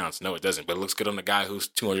 300 pounds. No, it doesn't, but it looks good on a guy who's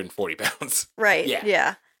 240 pounds. Right,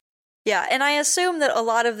 Yeah. Yeah, and I assume that a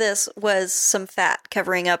lot of this was some fat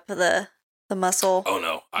covering up the muscle. Oh,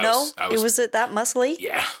 no. Was it that muscly?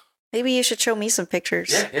 Yeah. Maybe you should show me some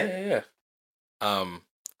pictures. Yeah.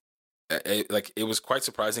 It was quite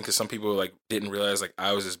surprising because some people like didn't realize like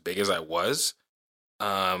I was as big as I was.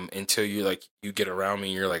 Until you get around me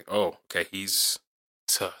and you're like, oh, okay, he's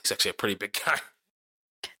actually a pretty big guy.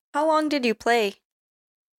 How long did you play?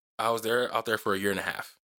 I was out there for a year and a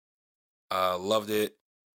half. Loved it.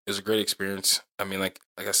 It was a great experience. I mean, like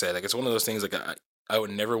I said, like it's one of those things like I would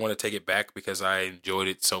never want to take it back because I enjoyed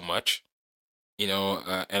it so much,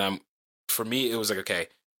 and for me, it was like, okay,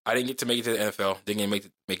 I didn't get to make it to the NFL, didn't make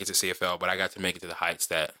it to CFL, but I got to make it to the heights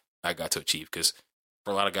that I got to achieve. Because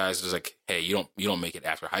for a lot of guys, it's like, hey, you don't make it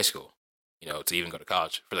after high school, to even go to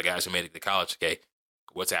college. For the guys who made it to college, okay,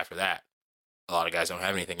 what's after that? A lot of guys don't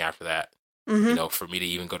have anything after that. Mm-hmm. For me to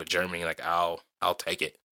even go to Germany, like I'll take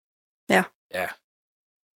it. Yeah. Yeah.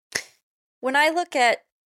 When I look at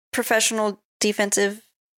professional defensive,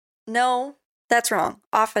 no, that's wrong.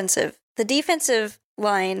 Offensive. The defensive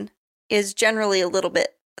line is generally a little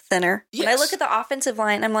bit thinner. Yes. When I look at the offensive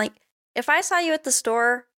line, I'm like, if I saw you at the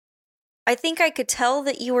store, I think I could tell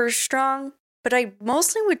that you were strong, but I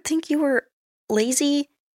mostly would think you were lazy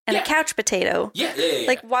and a couch potato. Yeah.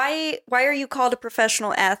 Like, why are you called a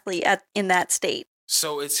professional athlete in that state?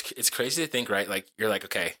 So it's crazy to think, right? Like, you're like,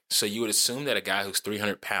 okay, so you would assume that a guy who's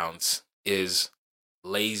 300 pounds is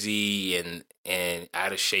lazy and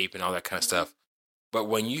out of shape and all that kind of stuff. But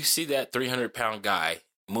when you see that 300-pound guy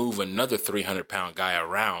move another 300-pound guy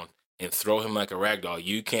around and throw him like a rag doll,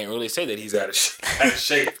 you can't really say that he's out of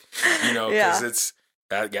shape, because it's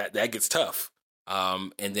that gets tough.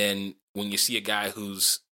 And then when you see a guy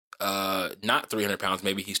who's not 300 pounds,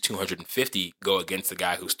 maybe he's 250, go against the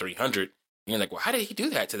guy who's 300, you're like, well, how did he do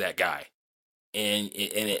that to that guy? And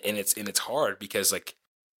it's hard because like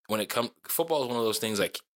when it comes, football is one of those things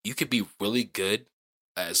like you could be really good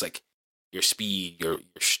as like your speed, your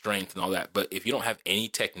strength, and all that, but if you don't have any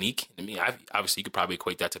technique, I mean, obviously you could probably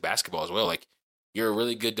equate that to basketball as well. Like you're a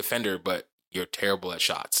really good defender, but you're terrible at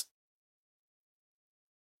shots.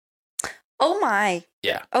 Oh my!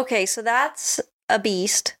 Yeah. Okay, so that's a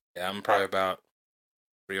beast. Yeah, I'm probably about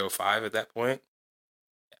 305 at that point.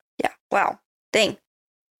 Yeah. Wow. Dang.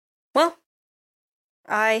 Well,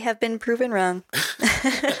 I have been proven wrong.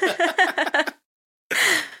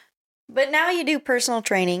 But now you do personal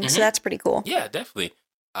training, so that's pretty cool. Yeah, definitely.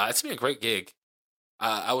 It's been a great gig.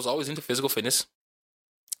 I was always into physical fitness,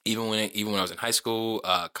 even when I was in high school,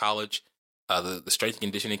 college. The strength and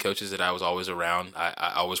conditioning coaches that I was always around,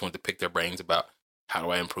 I always wanted to pick their brains about how do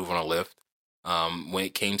I improve on a lift. When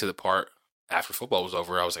it came to the part after football was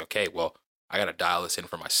over, I was like, okay, well, I got to dial this in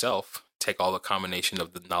for myself, take all the combination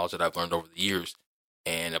of the knowledge that I've learned over the years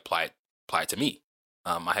and apply it to me.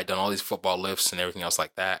 I had done all these football lifts and everything else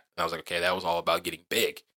like that. And I was like, okay, that was all about getting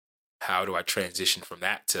big. How do I transition from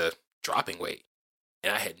that to dropping weight?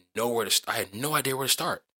 And I had I had no idea where to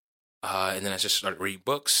start. And then I just started reading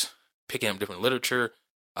books, picking up different literature,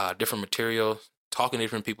 different material, talking to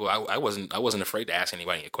different people. I wasn't afraid to ask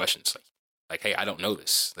anybody any questions. Like, hey, I don't know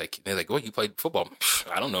this. Like, they're like, well, you played football.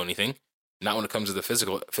 I don't know anything. Not when it comes to the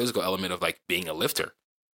physical element of like being a lifter.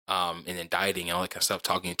 And then dieting and all that kind of stuff,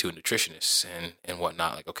 talking to a nutritionist and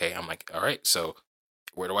whatnot. Like, okay, I'm like, all right, so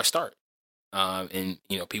where do I start? And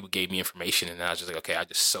people gave me information, and I was just like, okay, I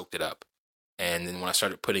just soaked it up. And then when I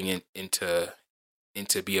started putting it into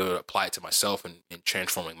be able to apply it to myself and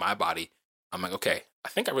transforming my body, I'm like, okay, I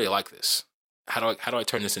think I really like this. How do I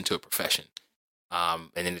turn this into a profession? And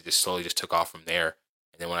then it just slowly just took off from there.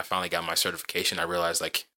 And then when I finally got my certification, I realized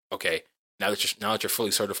like, okay, now that you're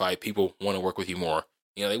fully certified, people want to work with you more.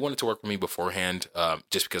 They wanted to work with me beforehand,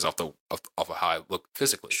 just because off of how I look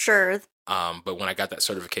physically. Sure. But when I got that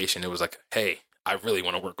certification, it was like, hey, I really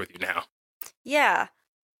want to work with you now. Yeah.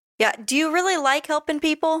 Yeah. Do you really like helping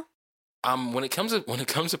people? When it comes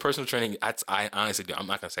to personal training, I honestly do. I'm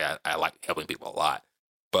not gonna say I like helping people a lot,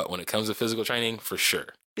 but when it comes to physical training, for sure.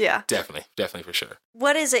 Yeah. Definitely for sure.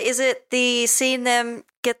 What is it? Is it the seeing them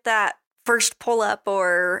get that first pull up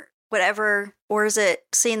or whatever, or is it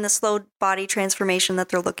seeing the slow body transformation that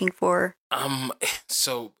they're looking for?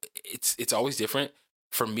 So it's always different.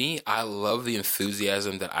 For me, I love the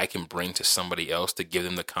enthusiasm that I can bring to somebody else to give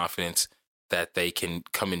them the confidence that they can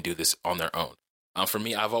come and do this on their own. For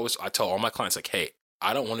me, I tell all my clients like, hey,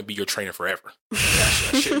 I don't want to be your trainer forever.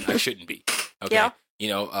 I shouldn't be. Okay. Yeah.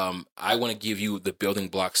 I want to give you the building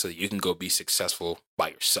blocks so that you can go be successful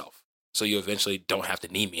by yourself. So you eventually don't have to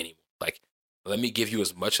need me anymore. Like, let me give you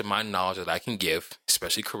as much of my knowledge that I can give,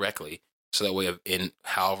 especially correctly, so that way in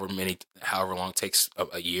however long it takes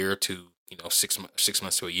a year to 6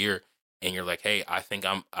 months to a year, and you're like, hey, I think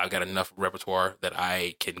I've got enough repertoire that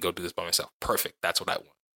I can go do this by myself. Perfect. That's what I want.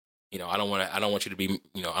 I don't want you to be,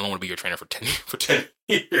 I don't want to be your trainer for 10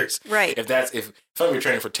 years. Right. If I'm your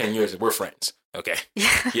trainer for 10 years, we're friends. Okay.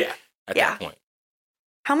 Yeah. Yeah. At that point.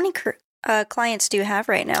 How many clients do you have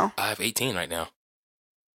right now? I have 18 right now.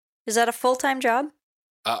 Is that a full-time job?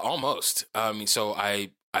 Almost. So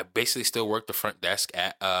I basically still work the front desk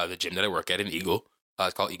at the gym that I work at in Eagle.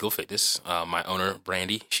 It's called Eagle Fitness. My owner,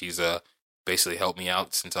 Brandy, she's basically helped me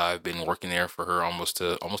out since I've been working there for her almost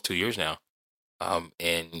 2 years now.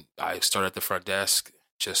 And I started at the front desk.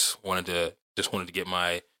 Just wanted to get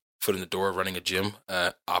my foot in the door, running a gym,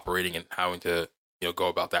 operating, and having to go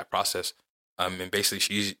about that process. And basically,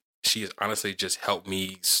 she has honestly just helped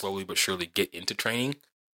me slowly but surely get into training.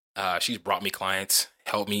 She's brought me clients,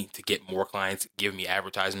 helped me to get more clients, given me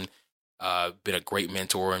advertising, been a great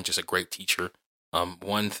mentor and just a great teacher. I'm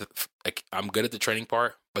good at the training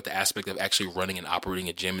part, but the aspect of actually running and operating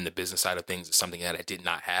a gym and the business side of things is something that I did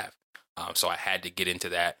not have. So I had to get into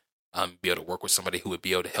that, be able to work with somebody who would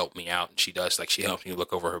be able to help me out. And she does, she helps me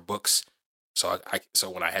look over her books. So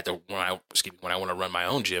when I want to run my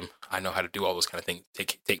own gym, I know how to do all those kind of things,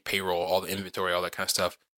 take payroll, all the inventory, all that kind of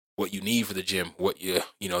stuff. What you need for the gym,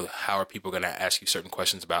 how are people going to ask you certain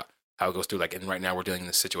questions about how it goes through? And right now we're dealing in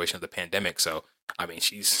the situation of the pandemic. So,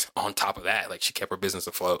 she's on top of that. She kept her business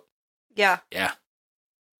afloat. Yeah. Yeah.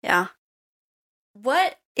 Yeah.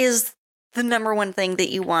 What is the number one thing that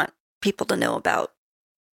you want people to know about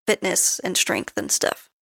fitness and strength and stuff?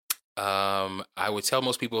 I would tell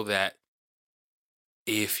most people that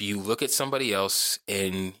if you look at somebody else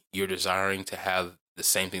and you're desiring to have the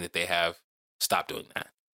same thing that they have, stop doing that.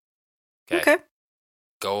 Okay.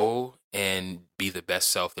 Go and be the best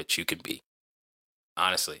self that you can be.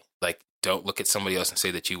 Honestly, don't look at somebody else and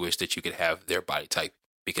say that you wish that you could have their body type,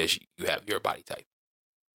 because you have your body type.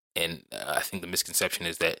 And I think the misconception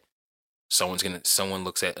is that someone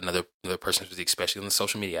looks at another person's physique, especially in the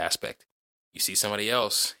social media aspect. You see somebody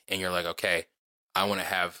else and you're like, okay, I want to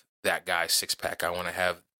have that guy's six pack. I want to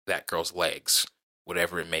have that girl's legs,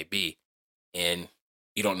 whatever it may be. And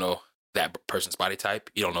you don't know that person's body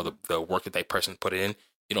type. You don't know the work that person put in.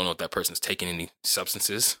 You don't know if that person's taking any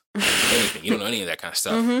substances, anything. You don't know any of that kind of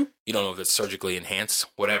stuff. Mm-hmm. You don't know if it's surgically enhanced,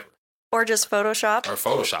 whatever. Or just Photoshopped.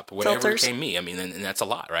 Whatever filters. It came me. And that's a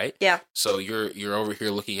lot, right? Yeah. So you're over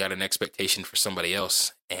here looking at an expectation for somebody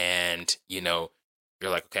else, and you're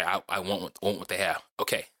like, okay, I want what they have.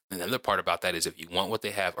 Okay. And the other part about that is, if you want what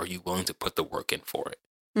they have, are you willing to put the work in for it?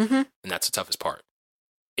 Mm-hmm. And that's the toughest part.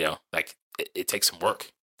 It takes some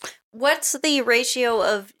work. What's the ratio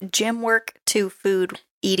of gym work to food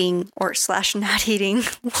eating or / not eating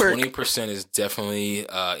work? 20% is definitely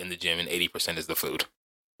in the gym, and 80% is the food.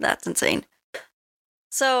 That's insane.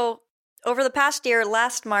 So over the past year,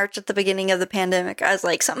 last March at the beginning of the pandemic, I was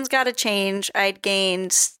like, something's got to change. I'd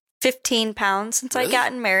gained 15 pounds since I'd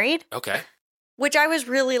gotten married. Okay. Which I was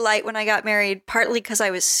really light when I got married, partly because I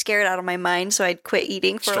was scared out of my mind, so I'd quit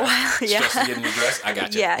eating for a while. Yeah. Stress getting your dress? I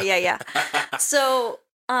got you. Yeah. So,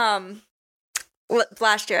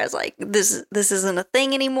 last year I was like, this isn't a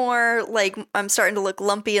thing anymore. I'm starting to look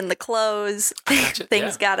lumpy in the clothes.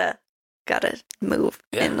 Things gotta move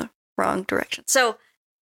in the wrong direction. So,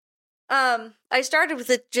 I started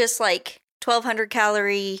with just 1,200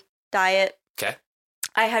 calorie diet. Okay.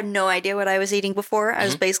 I had no idea what I was eating before. I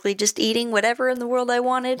was basically just eating whatever in the world I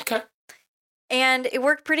wanted. Okay. And it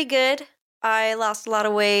worked pretty good. I lost a lot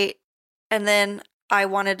of weight, and then I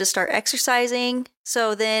wanted to start exercising.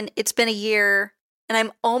 So then it's been a year, and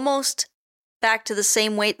I'm almost back to the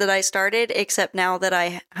same weight that I started, except now that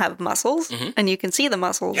I have muscles, and you can see the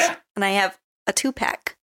muscles, and I have a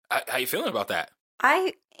 2-pack. How you feeling about that?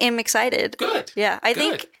 I am excited. Good. Yeah. I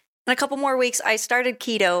think in a couple more weeks, I started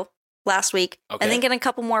keto last week. Okay. I think in a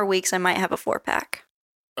couple more weeks, I might have a 4-pack.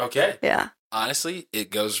 Okay. Yeah. Honestly, it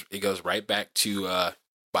goes right back to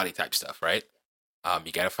body type stuff, right?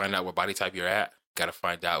 You got to find out what body type you're at. Got to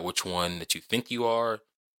find out which one that you think you are.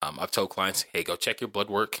 I've told clients, hey, go check your blood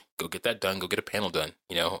work. Go get that done. Go get a panel done,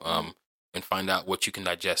 and find out what you can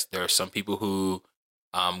digest. There are some people who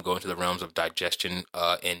go into the realms of digestion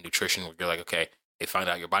and nutrition where you're like, okay, they find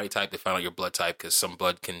out your body type. They find out your blood type, because some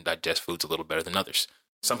blood can digest foods a little better than others.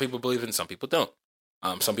 Some people believe in, some people don't.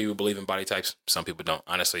 Some people believe in body types, some people don't.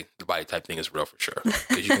 Honestly, the body type thing is real for sure.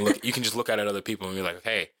 Because you can just look at other people and be like,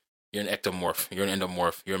 hey, you're an ectomorph, you're an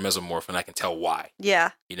endomorph, you're a mesomorph, and I can tell why.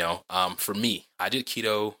 Yeah. For me, I did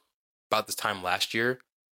keto about this time last year.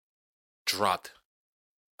 Dropped.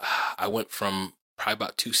 I went from probably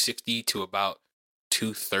about 260 to about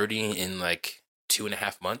 230 in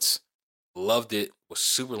 2.5 months. Loved it. Was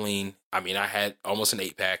super lean. I had almost an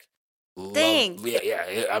 8-pack. Dang.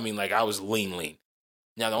 Yeah. I was lean.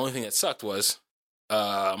 Now, the only thing that sucked was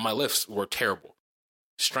my lifts were terrible.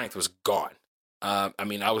 Strength was gone. I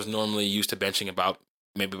mean, I was normally used to benching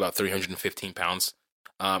maybe about 315 pounds.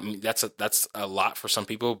 That's a lot for some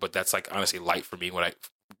people, but that's like honestly light for me.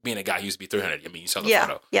 Being a guy who used to be 300. I mean, you saw the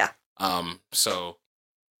photo. Yeah. So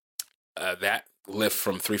that lift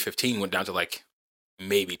from 315 went down to like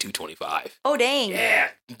maybe 225. Oh, dang. Yeah,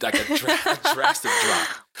 like a drastic drop.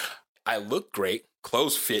 I look great.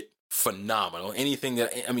 Clothes fit phenomenal. Anything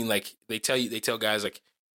that, I mean, like they tell guys like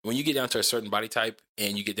when you get down to a certain body type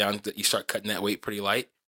and you you start cutting that weight pretty light,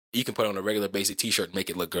 you can put on a regular basic t-shirt and make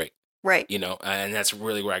it look great. Right. You know, and that's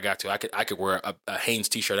really where I got to. I could wear a Hanes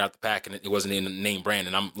t-shirt out the pack and it wasn't in a name brand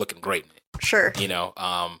and I'm looking great in it. Sure. You know,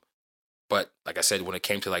 but like I said, when it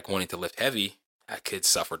came to like wanting to lift heavy, I could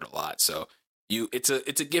suffered a lot. So it's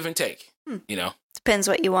a give and take, you know. Depends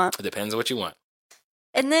what you want. It depends on what you want.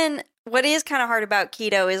 And then what is kind of hard about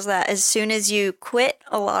keto is that as soon as you quit,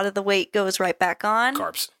 a lot of the weight goes right back on.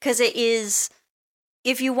 Carbs. Because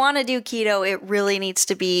if you want to do keto, it really needs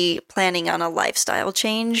to be planning on a lifestyle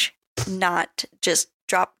change, not just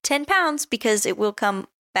drop 10 pounds because it will come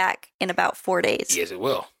back in about 4 days. Yes, it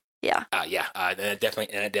will. Yeah. And it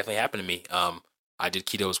definitely happened to me. I did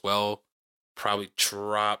keto as well. Probably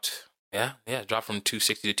dropped from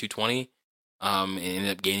 260 to 220. And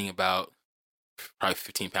ended up gaining about probably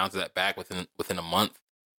 15 pounds of that back within a month.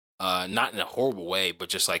 Not in a horrible way, but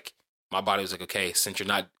just like my body was like, okay, since you're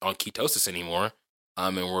not on ketosis anymore,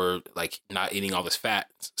 and we're like not eating all this fat,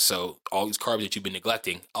 so all these carbs that you've been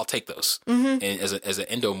neglecting, I'll take those. Mm-hmm. And as an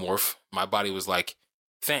endomorph, my body was like,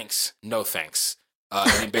 thanks, no thanks.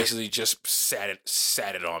 And it basically just sat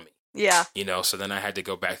it on me. Yeah. You know, so then I had to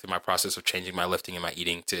go back through my process of changing my lifting and my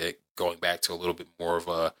eating to going back to a little bit more of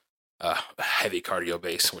a heavy cardio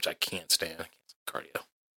base, which I can't stand. Cardio.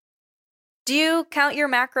 Do you count your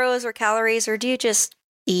macros or calories, or do you just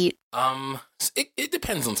eat? It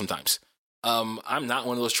depends on sometimes. I'm not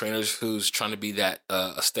one of those trainers who's trying to be that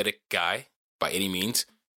aesthetic guy by any means.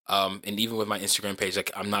 And even with my Instagram page,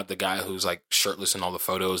 like I'm not the guy who's like shirtless in all the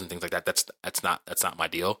photos and things like that. That's not my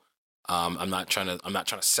deal. I'm not trying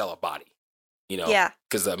to sell a body, you know? Yeah.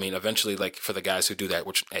 Because I mean, eventually, like for the guys who do that,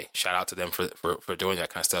 which hey, shout out to them for doing that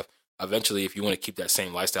kind of stuff. Eventually, if you want to keep that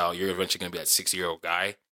same lifestyle, you're eventually going to be that 60-year-old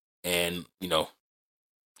guy, and you know,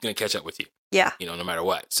 it's going to catch up with you. Yeah. You know, no matter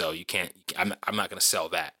what. So you can't. I'm not going to sell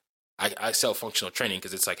that. I sell functional training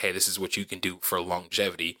because it's like, hey, this is what you can do for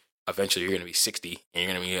longevity. Eventually, you're going to be 60, and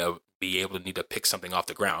you're going to be able to need to pick something off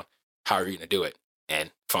the ground. How are you going to do it? And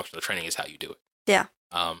functional training is how you do it. Yeah.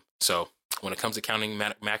 So when it comes to counting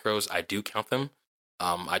macros, I do count them.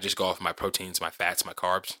 I just go off my proteins, my fats, my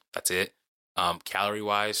carbs. That's it. Calorie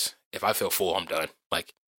wise, if I feel full, I'm done.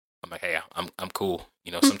 Like, I'm like, hey, I'm cool.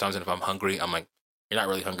 You know, sometimes if I'm hungry, I'm like, you're not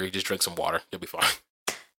really hungry. Just drink some water. You'll be fine.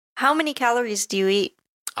 How many calories do you eat?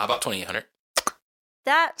 About 2,800.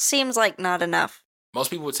 That seems like not enough.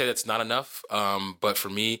 Most people would say that's not enough. But for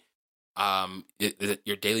me,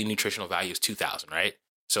 your daily nutritional value is 2,000, right?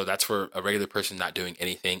 So that's for a regular person not doing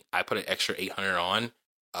anything. I put an extra 800 on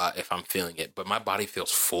if I'm feeling it, but my body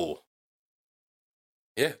feels full.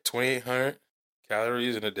 Yeah, 2,800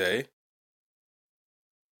 calories in a day.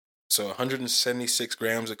 So 176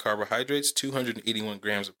 grams of carbohydrates, 281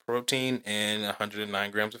 grams of protein, and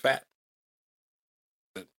 109 grams of fat.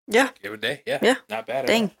 Yeah. Every day. Yeah. Yeah. Not bad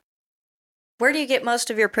Dang. at all. Where do you get most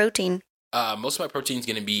of your protein? Most of my protein is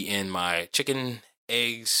going to be in my chicken,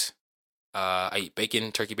 eggs. I eat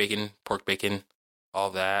bacon, turkey bacon, pork bacon, all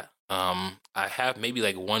that. I have maybe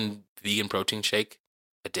like one vegan protein shake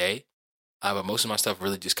a day. But most of my stuff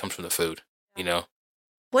really just comes from the food, you know?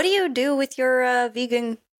 What do you do with your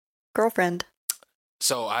vegan girlfriend?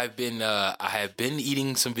 So I have been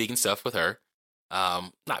eating some vegan stuff with her.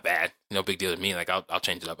 Not bad. No big deal to me. Like I'll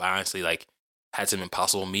change it up. I honestly like had some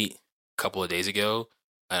Impossible meat a couple of days ago,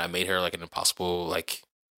 and I made her like an Impossible like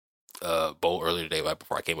bowl earlier today, right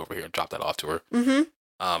before I came over here and dropped that off to her.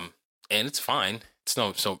 Mm-hmm. And it's fine. It's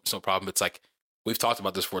no problem. It's like we've talked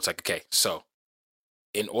about this before. It's like, okay, so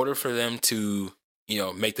in order for them to, you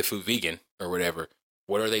know, make the food vegan or whatever,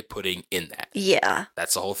 what are they putting in that? Yeah.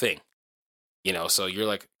 That's the whole thing. You know, so you're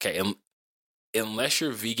like, okay, unless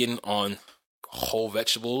you're vegan on whole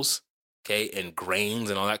vegetables, okay, and grains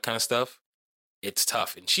and all that kind of stuff, it's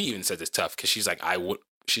tough. And she even says it's tough because she's like, I would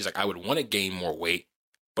want to gain more weight,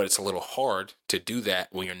 but it's a little hard to do that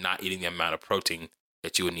when you're not eating the amount of protein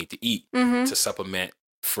that you would need to eat to supplement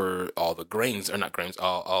for all the grains, or not grains,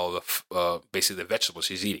 all the basically the vegetables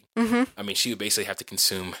she's eating. Mm-hmm. I mean, she would basically have to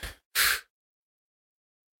consume,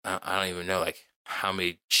 I don't even know like how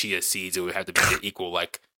many chia seeds it would have to be to equal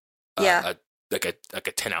like a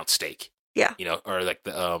 10-ounce steak. Yeah. You know, or like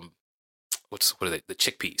the what are they, the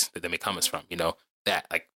chickpeas that they make hummus from, that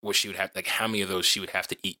like what she would have, like how many of those she would have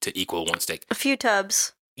to eat to equal one steak. A few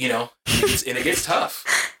tubs. And it gets tough.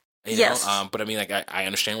 Yes. But I mean, like I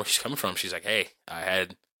understand where she's coming from. She's like, hey, I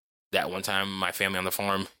had that one time my family on the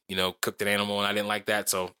farm, cooked an animal and I didn't like that,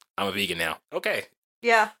 so I'm a vegan now. Okay.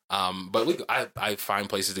 Yeah. But I find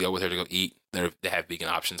places to go with her to go eat. They have vegan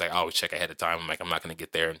options. I always check ahead of time. I'm like, I'm not going to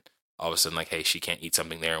get there, and all of a sudden, like, hey, she can't eat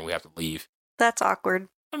something there, and we have to leave. That's awkward.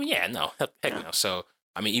 I mean, yeah, no, heck no. So,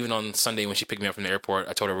 I mean, even on Sunday when she picked me up from the airport,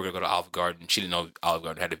 I told her we're going to go to Olive Garden. She didn't know Olive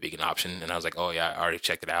Garden had a vegan option, and I was like, oh yeah, I already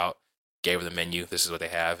checked it out. Gave her the menu. This is what they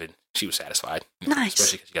have, and she was satisfied. Nice,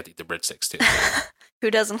 especially because she got to eat the breadsticks too.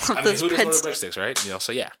 Who doesn't love those breadsticks? Who doesn't love breadsticks, right?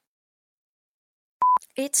 So yeah.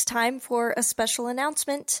 It's time for a special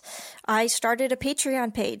announcement. I started a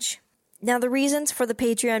Patreon page. Now, the reasons for the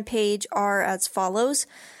Patreon page are as follows.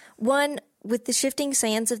 One, with the shifting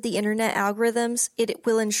sands of the internet algorithms, it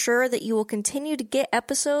will ensure that you will continue to get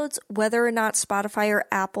episodes whether or not Spotify or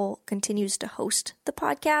Apple continues to host the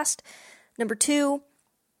podcast. Number two,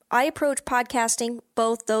 I approach podcasting,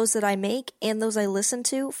 both those that I make and those I listen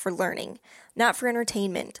to, for learning, not for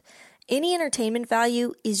entertainment. Any entertainment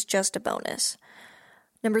value is just a bonus.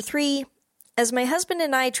 Number three, as my husband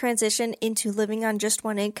and I transition into living on just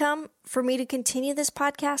one income, for me to continue this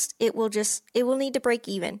podcast, it will need to break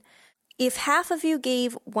even. If half of you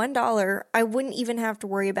gave $1, I wouldn't even have to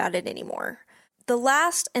worry about it anymore. The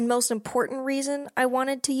last and most important reason I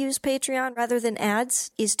wanted to use Patreon rather than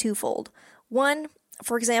ads is twofold. One,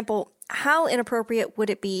 for example, how inappropriate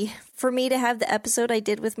would it be for me to have the episode I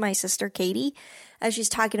did with my sister Katie, as she's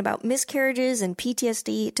talking about miscarriages and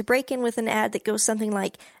PTSD, to break in with an ad that goes something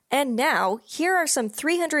like, and now, here are some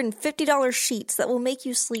 $350 sheets that will make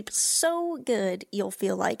you sleep so good you'll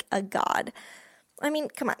feel like a god. I mean,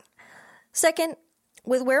 come on. Second,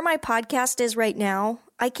 with where my podcast is right now,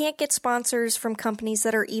 I can't get sponsors from companies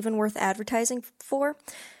that are even worth advertising for.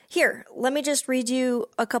 Here, let me just read you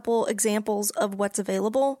a couple examples of what's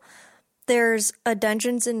available. There's a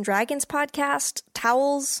Dungeons and Dragons podcast,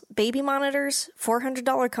 towels, baby monitors,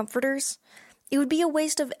 $400 comforters. It would be a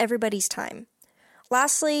waste of everybody's time.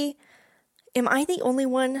 Lastly, am I the only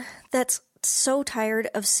one that's so tired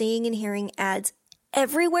of seeing and hearing ads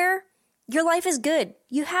everywhere? Your life is good.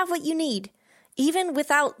 You have what you need. Even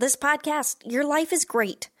without this podcast, your life is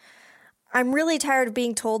great. I'm really tired of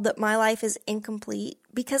being told that my life is incomplete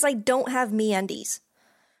because I don't have MeUndies.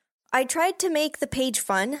 I tried to make the page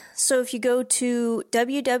fun, so if you go to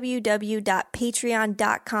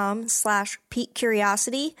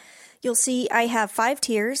www.patreon.com/PeteCuriosity, you'll see I have 5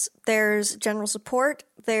 tiers. There's general support,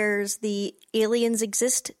 there's the Aliens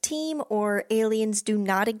Exist team or Aliens Do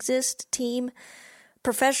Not Exist team,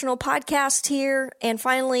 professional podcast tier, and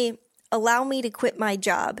finally, allow me to quit my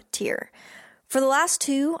job tier. For the last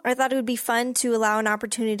 2, I thought it would be fun to allow an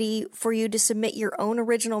opportunity for you to submit your own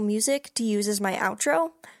original music to use as my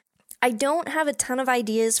outro. I don't have a ton of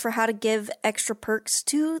ideas for how to give extra perks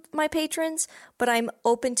to my patrons, but I'm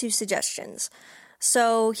open to suggestions.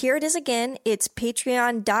 So here it is again. It's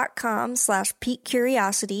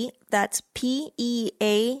patreon.com/PeteCuriosity. That's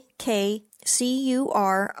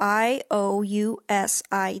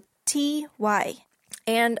PeaKCuriosity.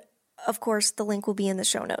 And of course, the link will be in the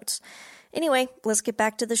show notes. Anyway, let's get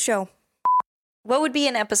back to the show. What would be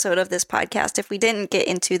an episode of this podcast if we didn't get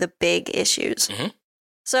into the big issues? Mm-hmm.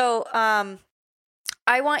 So, I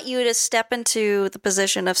want you to step into the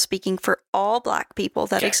position of speaking for all Black people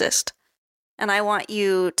that exist. And I want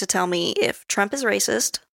you to tell me if Trump is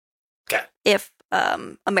racist, if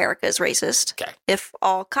America is racist, if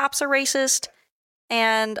all cops are racist,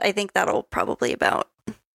 and I think that'll probably about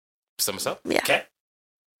sum us up. Yeah. Okay.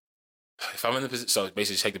 If I'm in the position, so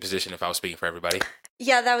basically take the position if I was speaking for everybody.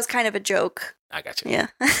 Yeah, that was kind of a joke. I got you. Yeah.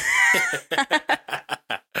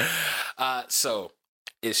 So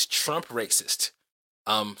is Trump racist?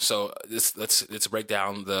 So let's break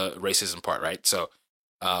down the racism part, right? So,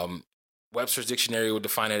 Webster's dictionary would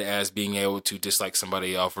define it as being able to dislike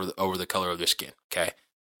somebody over the color of their skin. Okay,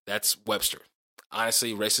 that's Webster.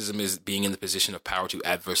 Honestly, racism is being in the position of power to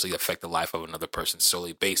adversely affect the life of another person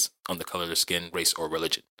solely based on the color of their skin, race, or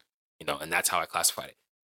religion. And that's how I classified it.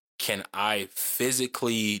 Can I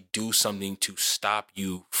physically do something to stop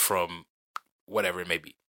you from whatever it may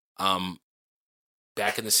be?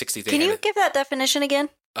 Back in the 60s, can you give that definition again?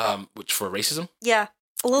 Which for racism? Yeah,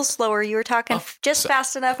 a little slower. You were talking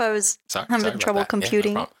fast enough. I was having trouble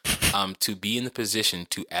computing. Yeah, no problem. To be in the position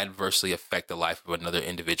to adversely affect the life of another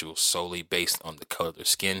individual solely based on the color of their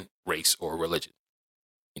skin, race, or religion.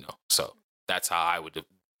 So that's how I would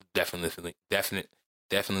definitely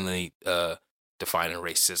define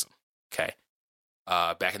racism. Okay.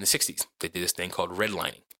 back in the 60s, they did this thing called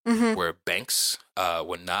redlining, Mm-hmm. where banks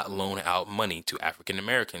would not loan out money to African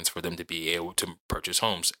Americans for them to be able to purchase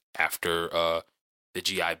homes after the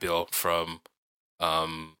GI Bill from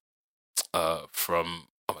from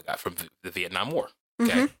the Vietnam War.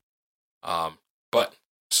 Okay. But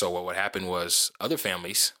so what would happen was other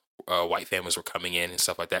families, white families were coming in and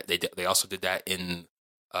stuff like that. They also did that in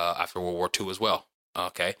after World War II as well.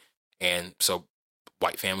 Okay. And so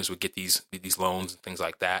white families would get these loans and things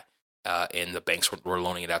like that. And the banks were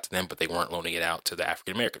loaning it out to them, but they weren't loaning it out to the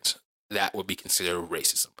African Americans. That would be considered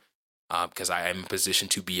racism, because I am in a position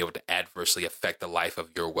to be able to adversely affect the life of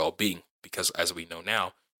your well-being. Because as we know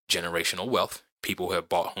now, generational wealth, people who have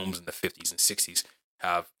bought homes in the 50s and 60s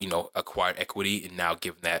have, acquired equity and now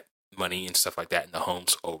given that money and stuff like that in the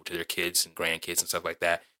homes over to their kids and grandkids and stuff like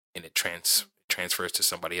that. And it transfers to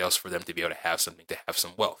somebody else for them to be able to have something, to have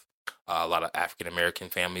some wealth. A lot of African American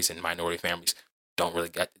families and minority families didn't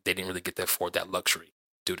really get to afford that luxury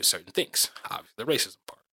due to certain things, obviously the racism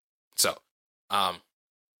part. So,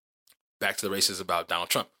 back to the racism about Donald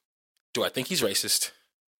Trump. Do I think he's racist?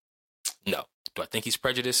 No. Do I think he's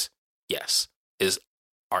prejudiced? Yes.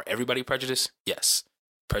 Are everybody prejudiced? Yes.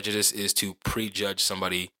 Prejudice is to prejudge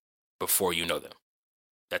somebody before you know them.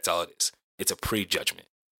 That's all it is. It's a prejudgment.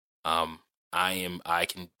 I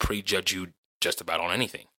can prejudge you just about on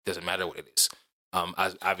anything. Doesn't matter what it is.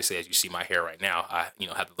 Obviously, as you see my hair right now, I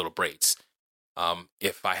have the little braids.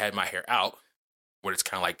 If I had my hair out, where it's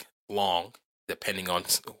kind of like long, depending on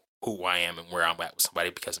who I am and where I'm at with somebody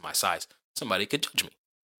because of my size, somebody could judge me,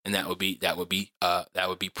 and that would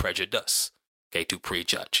be prejudice. Okay, to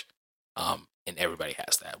prejudge. And everybody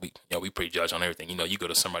has that. We prejudge on everything. You go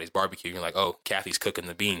to somebody's barbecue, you're like, oh, Kathy's cooking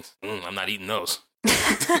the beans. I'm not eating those.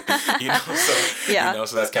 So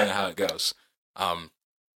that's kind of how it goes.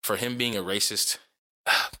 For him being a racist,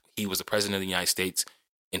 he was the president of the United States,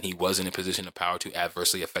 and he was in a position of power to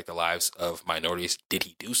adversely affect the lives of minorities. Did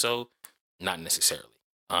he do so? Not necessarily.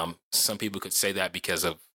 Some people could say that because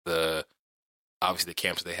of obviously the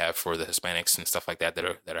camps that they have for the Hispanics and stuff like that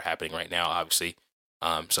are happening right now, obviously.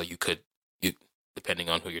 So you depending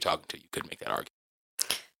on who you're talking to, you could make that argument.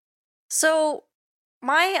 So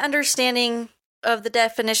my understanding of the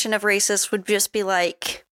definition of racist would just be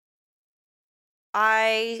like,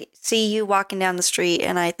 I see you walking down the street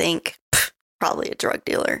and I think, probably a drug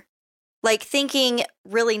dealer. Like thinking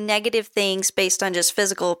really negative things based on just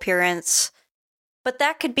physical appearance. But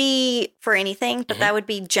that could be for anything, but that would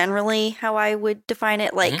be generally how I would define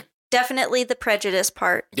it. Like, definitely the prejudice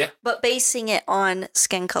part. Yeah. But basing it on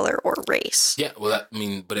skin color or race. Yeah, well,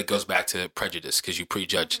 but it goes back to prejudice because you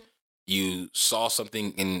prejudge. You saw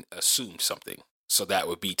something and assumed something. So that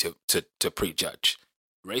would be to prejudge.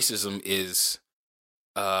 Racism is,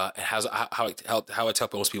 how I tell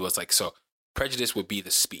most people, it's like, so prejudice would be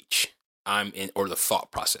the speech or the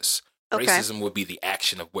thought process. Okay. Racism would be the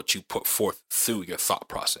action of what you put forth through your thought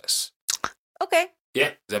process. Okay. Yeah.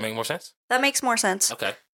 Does that make more sense? That makes more sense.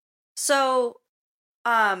 Okay. So,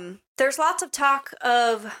 there's lots of talk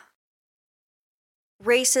of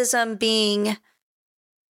racism being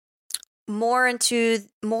more in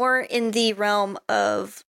the realm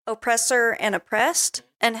of oppressor and oppressed,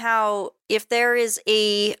 and how if there is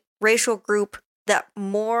a racial group that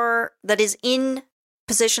is in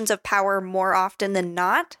positions of power more often than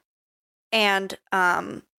not, and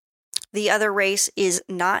the other race is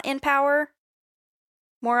not in power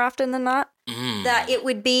more often than not, that it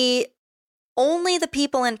would be only the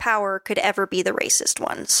people in power could ever be the racist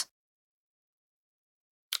ones.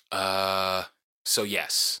 So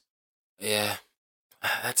yes. Yeah.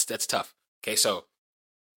 That's tough. Okay, so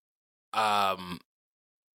during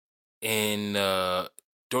the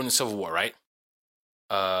Civil War, right?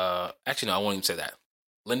 Actually no, I won't even say that.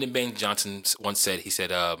 Lyndon Baines Johnson once said,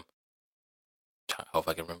 I hope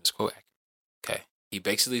I can remember this quote. Okay. He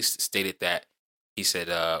basically stated that, he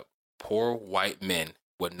said, poor white men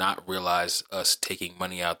would not realize us taking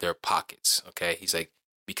money out their pockets. Okay. He's like,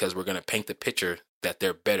 because we're going to paint the picture that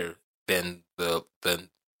they're better than the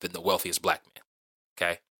wealthiest black man.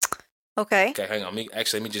 Okay. Okay. Okay. Hang on.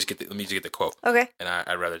 Let me just get the quote. Okay. And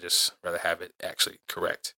I'd rather have it actually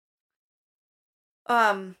correct.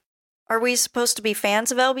 Are we supposed to be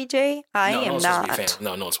fans of LBJ? I am not.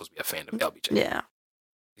 No one's supposed to be a fan of LBJ. Yeah.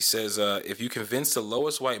 He says, if you convince the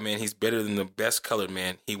lowest white man he's better than the best colored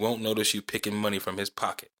man, he won't notice you picking money from his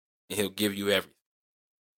pocket, and he'll give you everything.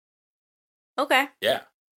 Okay. Yeah.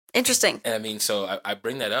 Interesting. And I mean, so I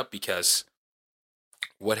bring that up because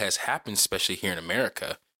what has happened, especially here in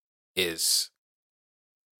America, is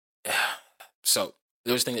so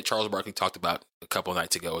there was a thing that Charles Barkley talked about a couple of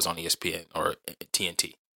nights ago. It was on ESPN or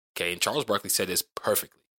TNT. Okay, and Charles Barkley said this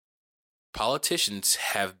perfectly. Politicians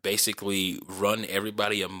have basically run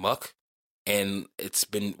everybody amok, and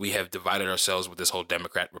we have divided ourselves with this whole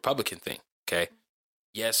Democrat-Republican thing. Okay,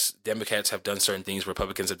 yes, Democrats have done certain things,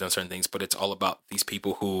 Republicans have done certain things, but it's all about these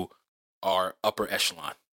people who are upper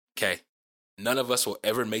echelon. Okay, none of us will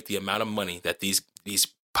ever make the amount of money that these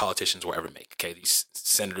politicians will ever make. Okay, these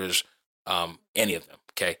senators, any of them.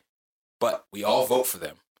 Okay, but we all vote for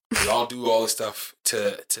them. We all do all this stuff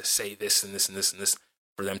to say this and this and this and this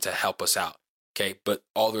for them to help us out. Okay, but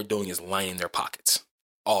all they're doing is lining their pockets.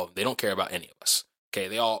 They don't care about any of us. Okay,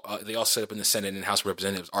 they all sit up in the Senate and House of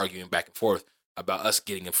Representatives arguing back and forth about us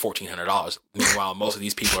getting $1,400. Meanwhile, most of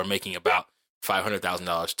these people are making about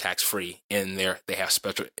 $500,000 tax free, and they have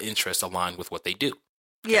special interests aligned with what they do.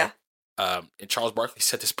 Okay? Yeah. And Charles Barkley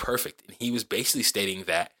said this perfect, and he was basically stating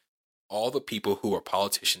that all the people who are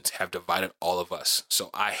politicians have divided all of us. So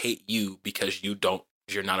I hate you because you're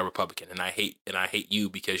not a Republican, and I hate you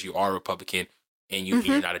because you are a Republican and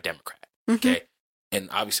you're not a Democrat. Okay. And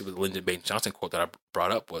obviously with the Lyndon Baines Johnson quote that I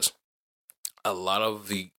brought up was a lot of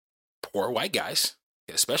the poor white guys,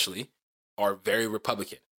 especially, are very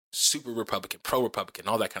Republican, super Republican, pro-Republican,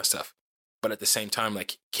 all that kind of stuff. But at the same time,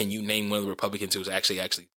 like, can you name one of the Republicans who's actually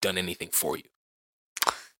done anything for you?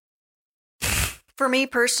 For me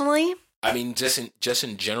personally, I mean, just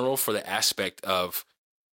in general, for the aspect of,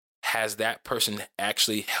 has that person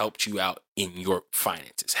actually helped you out in your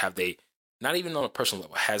finances? Have they, not even on a personal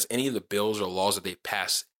level, has any of the bills or laws that they've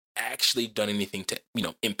passed actually done anything to,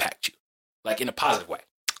 impact you, like in a positive way?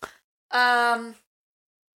 I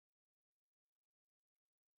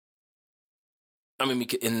mean,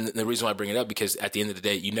 and the reason why I bring it up, because at the end of the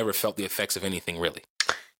day, you never felt the effects of anything, really.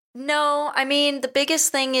 No, I mean, the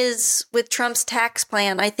biggest thing is with Trump's tax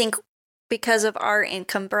plan, I think because of our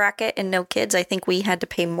income bracket and no kids, I think we had to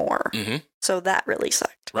pay more. Mm-hmm. So that really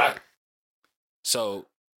sucked. Right. So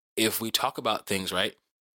if we talk about things, right,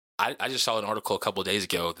 I just saw an article a couple of days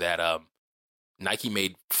ago that Nike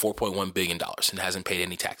made $4.1 billion and hasn't paid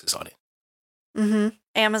any taxes on it. Mm-hmm.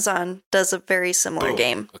 Amazon does a very similar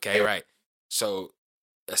game. Okay, right. So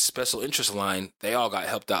a special interest line, they all got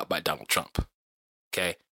helped out by Donald Trump.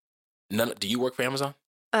 Okay. Do you work for Amazon?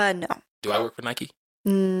 No. Do I work for Nike?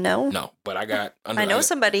 No. No, but I got... I know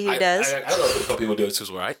somebody who does. I know a couple people do it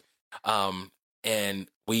too, right? And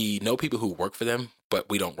we know people who work for them, but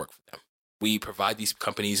we don't work for them. We provide these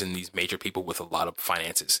companies and these major people with a lot of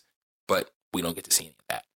finances, but we don't get to see any of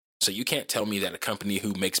that. So you can't tell me that a company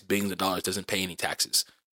who makes billions of dollars doesn't pay any taxes.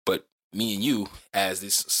 But me and you, as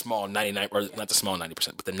this small 99, or not the small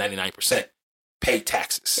 90%, but the 99%, pay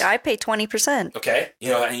taxes. Yeah, I pay 20%. Okay?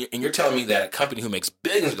 And you're telling me that a company who makes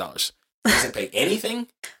billions of dollars doesn't pay anything?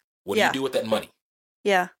 What do you do with that money?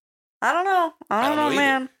 Yeah. I don't know. I don't know,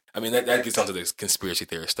 man. I mean, that gets onto this conspiracy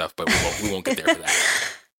theory stuff, but we won't get there for that.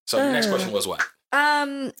 So the next question was what?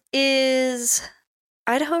 Is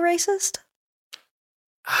Idaho racist?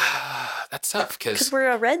 That's tough because we're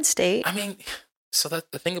a red state. I mean, so the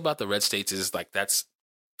thing about the red states is like that's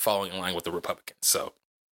following in line with the Republicans. So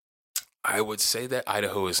I would say that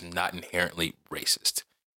Idaho is not inherently racist.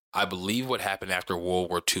 I believe what happened after World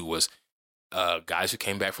War II was guys who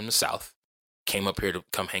came back from the South came up here to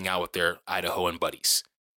come hang out with their Idahoan buddies,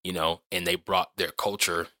 and they brought their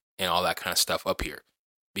culture and all that kind of stuff up here.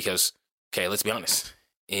 Because, okay, let's be honest,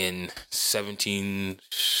 in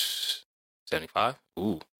 1775,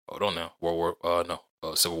 hold on now,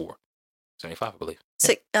 Civil War, 75, I believe.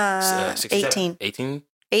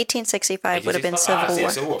 1865 would have been Civil War.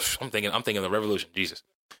 Civil War. I'm thinking the Revolution. Jesus,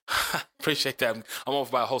 appreciate that. I'm off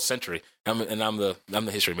by a whole century. I'm the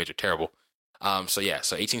history major. Terrible. So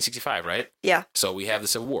 1865, right? Yeah. So we have the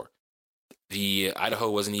Civil War. The Idaho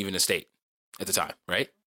wasn't even a state at the time, right?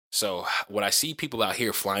 So when I see people out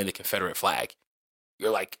here flying the Confederate flag,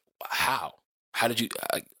 you're like, how? How did you?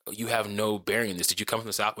 You have no bearing in this. Did you come from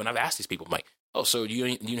the South? When I've asked these people, I'm like, oh, so do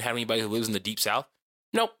you have anybody who lives in the deep South?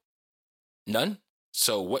 Nope, none.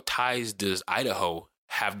 So what ties does Idaho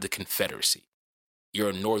have to the Confederacy? You're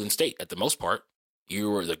a northern state at the most part.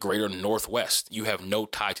 You're the greater Northwest. You have no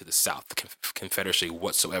tie to the South, the Confederacy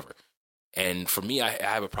whatsoever. And for me, I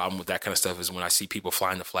have a problem with that kind of stuff is when I see people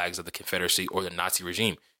flying the flags of the Confederacy or the Nazi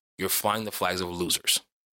regime. You're flying the flags of losers,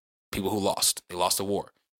 people who lost. They lost the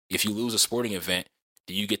war. If you lose a sporting event,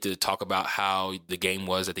 do you get to talk about how the game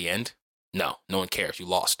was at the end? No one cares. You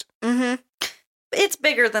lost. Mm-hmm. It's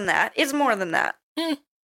bigger than that. It's more than that.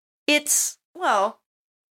 It's,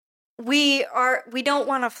 we don't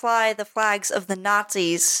want to fly the flags of the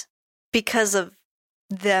Nazis because of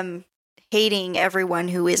them hating everyone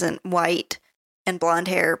who isn't white and blonde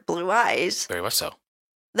hair, blue eyes. Very much so.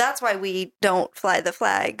 That's why we don't fly the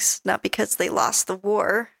flags, not because they lost the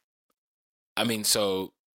war. I mean,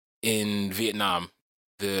 so in Vietnam,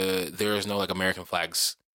 there is no like American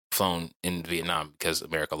flags flown in Vietnam because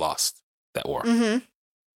America lost that war. Mm-hmm.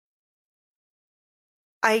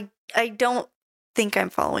 I don't think I'm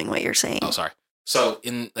following what you're saying. Oh, sorry. So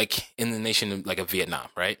in the nation of Vietnam,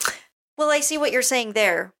 right? Well, I see what you're saying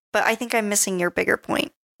there, but I think I'm missing your bigger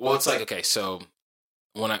point. Well, it's like, okay, so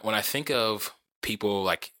when I think of people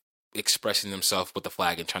like expressing themselves with the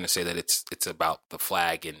flag and trying to say that it's about the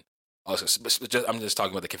flag and also, I'm just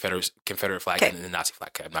talking about the Confederate flag and the Nazi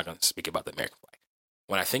flag. Okay? I'm not going to speak about the American flag.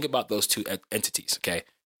 When I think about those two entities, okay,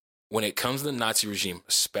 when it comes to the Nazi regime,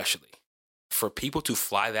 especially for people to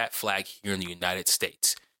fly that flag here in the United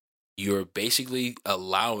States, you're basically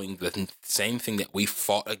allowing the same thing that we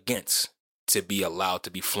fought against to be allowed to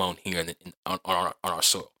be flown here on our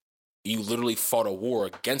soil. You literally fought a war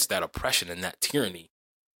against that oppression and that tyranny,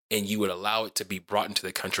 and you would allow it to be brought into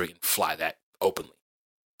the country and fly that openly.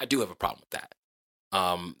 I do have a problem with that.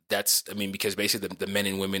 Because basically the men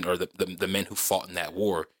and women, or the men who fought in that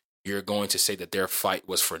war, you're going to say that their fight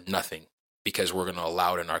was for nothing because we're going to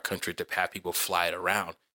allow it in our country to have people fly it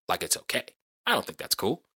around like it's okay. I don't think that's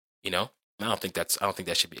cool. I don't think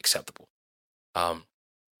that should be acceptable.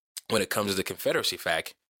 When it comes to the Confederacy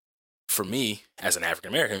flag, for me as an African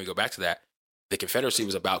American, we go back to that. The Confederacy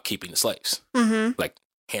was about keeping the slaves, like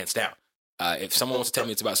hands down. If someone wants to tell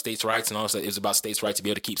me it's about states' rights and all that, it's about states' rights to be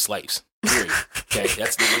able to keep slaves. Period. Okay,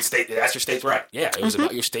 that's your state's right. Yeah, it was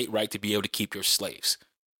about your state right to be able to keep your slaves.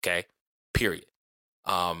 Okay, period.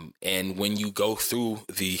 And when you go through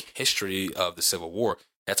the history of the Civil War,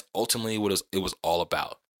 that's ultimately what it was all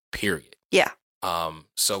about. Period. Yeah.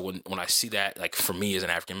 So when I see that, like for me as an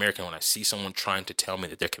African American, when I see someone trying to tell me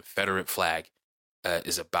that their Confederate flag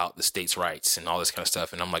is about the states' rights and all this kind of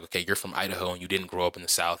stuff, and I'm like, okay, you're from Idaho and you didn't grow up in the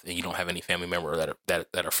South, and you don't have any family member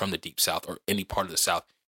that are from the deep South or any part of the South,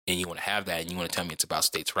 and you want to have that, and you want to tell me it's about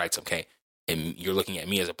states' rights, okay? And you're looking at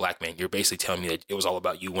me as a black man, you're basically telling me that it was all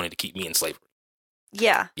about you wanting to keep me in slavery.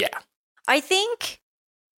 Yeah. Yeah.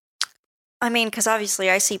 Because obviously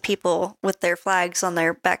I see people with their flags on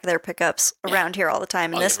their back of their pickups around here all the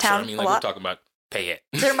time in this town. Sure. We're talking about pay it.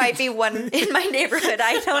 There might be one in my neighborhood.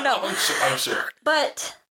 I don't know. I'm sure.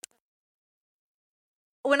 But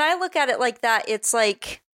when I look at it like that, it's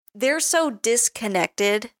like they're so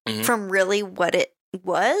disconnected from really what it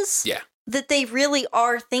was. Yeah. That they really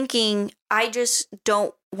are thinking, I just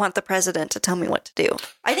don't want the president to tell me what to do.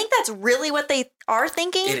 I think that's really what they are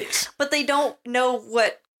thinking. It is. But they don't know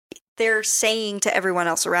what they're saying to everyone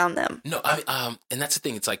else around them. No, and that's the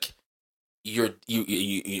thing. It's like you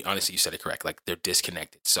honestly, you said it correct. Like they're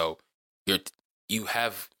disconnected. So you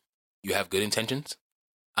have good intentions.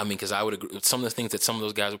 I mean, because I would agree with some of the things that some of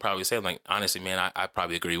those guys would probably say. I'm like, honestly, man, I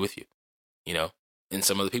probably agree with you. And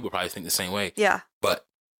some other people probably think the same way. Yeah. But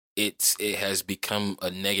it has become a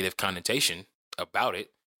negative connotation about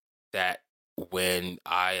it that when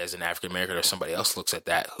I, as an African American or somebody else looks at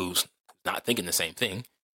that who's not thinking the same thing,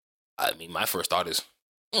 I mean, my first thought is,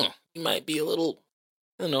 you might be a little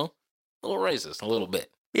racist, a little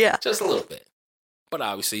bit. Yeah. Just a little bit. But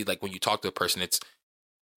obviously, like when you talk to a person, it's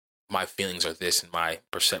my feelings are this and my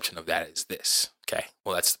perception of that is this. Okay.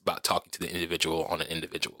 Well, that's about talking to the individual on an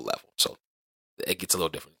individual level. So it gets a little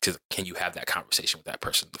different because can you have that conversation with that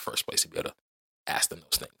person in the first place to be able to ask them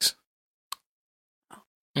those things?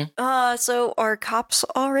 So are cops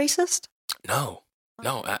all racist? No.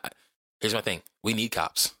 Here's my thing. We need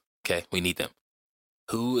cops. Okay. We need them.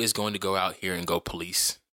 Who is going to go out here and go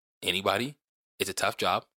police anybody? It's a tough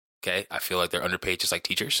job. Okay. I feel like they're underpaid just like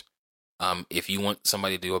teachers. If you want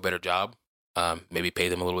somebody to do a better job, maybe pay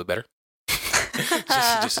them a little bit better.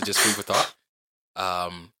 just food for thought.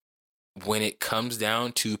 When it comes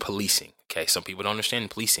down to policing, okay, some people don't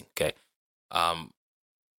understand policing, okay.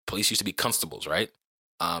 Police used to be constables, right?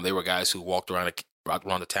 They were guys who walked around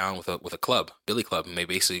the town with a club, billy club, and they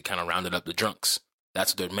basically kind of rounded up the drunks.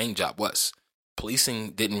 That's what their main job was.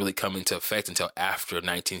 Policing didn't really come into effect until after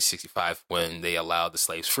 1965 when they allowed the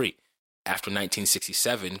slaves free. After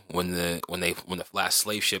 1967, when the last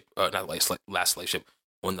slave ship,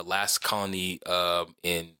 when the last colony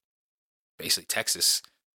in basically Texas,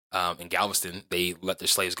 in Galveston, they let their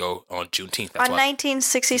slaves go on Juneteenth. That's on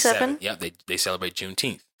 1967? Yeah, they celebrate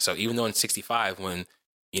Juneteenth. So even though in 65, when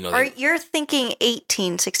you're thinking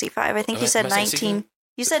 1865. I think you said 19.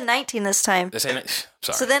 You said 19 this time. Sorry.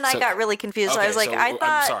 So then I got really confused. Okay, I was like, I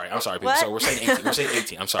thought. I'm sorry. What? So we're saying 18. We're saying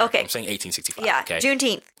 18. I'm sorry. Okay. I'm saying 1865. Yeah. Okay.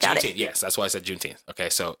 Juneteenth. Got Juneteenth. it. Yes, that's why I said Juneteenth. Okay.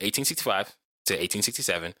 So 1865 to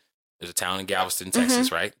 1867. There's a town in Galveston,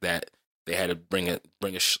 Texas, right? That they had to bring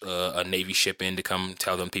a Navy ship in to come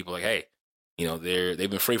tell them people like, hey, you know, they've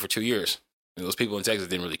been free for 2 years. And those people in Texas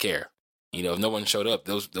didn't really care. You know, if no one showed up,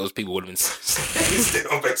 those people would have been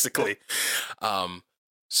still, basically.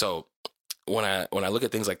 So when I look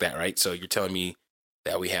at things like that, right? So you're telling me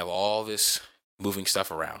that we have all this moving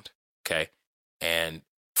stuff around, okay? And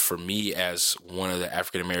for me, as one of the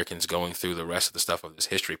African Americans going through the rest of the stuff of this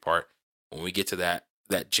history part, when we get to that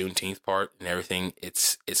Juneteenth part and everything,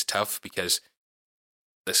 it's tough because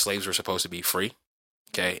the slaves were supposed to be free,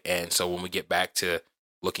 okay? And so when we get back to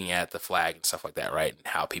looking at the flag and stuff like that, right, and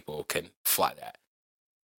how people can fly that,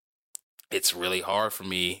 it's really hard for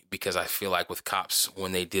me because I feel like with cops,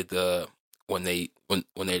 when they're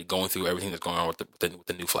going through everything that's going on with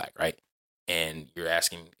the new flag, right, and you're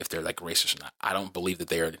asking if they're like racist or not, I don't believe that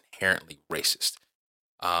they are inherently racist.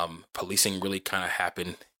 Policing really kind of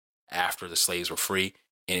happened after the slaves were free,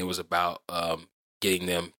 and it was about getting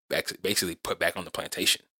them basically put back on the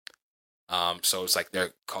plantation. So it's like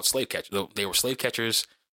they're called slave catchers. They were slave catchers,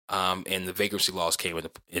 and the vagrancy laws came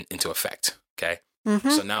into effect. Okay,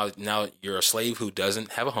 so now you're a slave who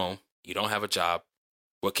doesn't have a home. You don't have a job.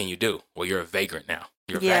 What can you do? Well, you're a vagrant now.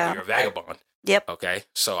 You're a vagabond. Yep. Okay,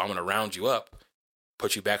 so I'm going to round you up,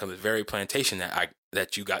 put you back on the very plantation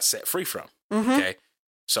that you got set free from. Okay,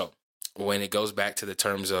 so when it goes back to the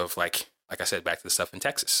terms of like I said, back to the stuff in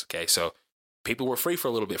Texas. Okay, so people were free for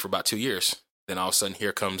a little bit for about 2 years. Then all of a sudden,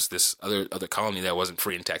 here comes this other colony that wasn't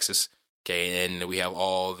free in Texas. Okay, and we have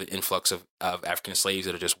all the influx of African slaves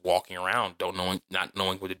that are just walking around, not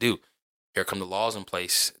knowing what to do. Here come the laws in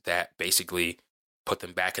place that basically put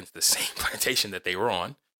them back into the same plantation that they were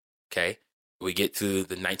on. Okay, we get to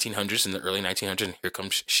the 1900s, in the early 1900s, and here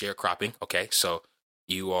comes sharecropping. Okay, so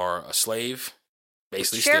you are a slave,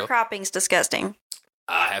 basically. Sharecropping's disgusting.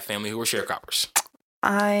 I have family who were sharecroppers.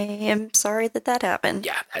 I am sorry that happened.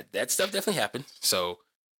 Yeah, that stuff definitely happened. So,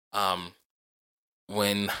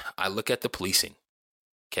 when I look at the policing,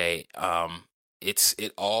 okay,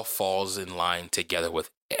 it all falls in line together with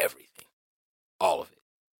everything, all of it.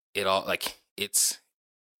 It all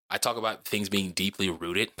I talk about things being deeply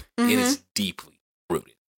rooted. It is deeply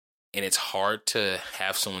rooted, and it's hard to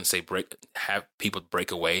have someone have people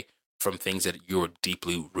break away from things that you're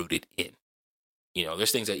deeply rooted in. You know,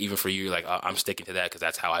 there's things that even for you, like, I'm sticking to that because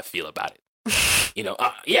that's how I feel about it. You know,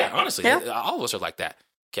 yeah, honestly, all of us are like that.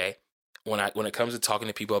 Okay, when it comes to talking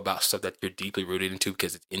to people about stuff that you're deeply rooted into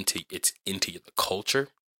because it's into the culture,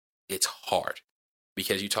 it's hard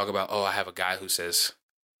because you talk about, I have a guy who says,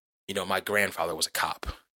 you know, my grandfather was a cop.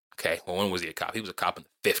 Okay, well, when was he a cop? He was a cop in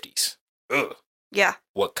the 50s. Ugh. Yeah.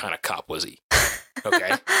 What kind of cop was he?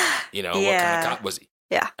 Okay, you know, what kind of cop was he?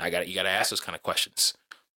 Yeah. You got to ask those kind of questions.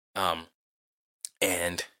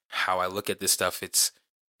 And how I look at this stuff, it's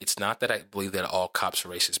not that I believe that all cops are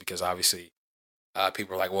racist because obviously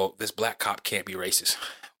people are like, well, this black cop can't be racist.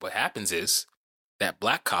 What happens is that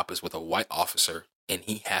black cop is with a white officer and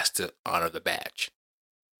he has to honor the badge.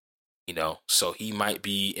 You know, so he might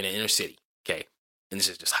be in an inner city. Okay. And this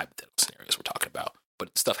is just hypothetical scenarios we're talking about,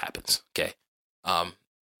 but stuff happens. Okay.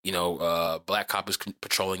 You know, black cop is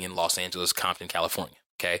patrolling in Los Angeles, Compton, California.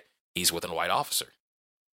 Okay. He's with a white officer.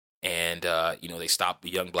 And, you know, they stop the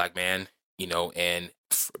young black man, you know, and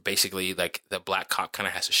basically like the black cop kind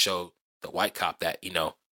of has to show the white cop that, you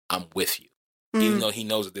know, I'm with you. Even though he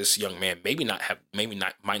knows that this young man might not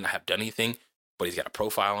have done anything, but he's got to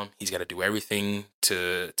profile him. He's got to do everything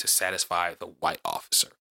to satisfy the white officer,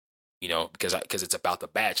 you know, because it's about the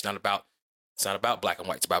badge. It's not about black and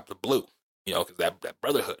white. It's about the blue, you know, because that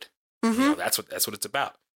brotherhood, you know, that's what it's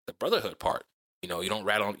about. The brotherhood part. You know, you don't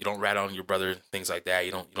rat on your brother, things like that.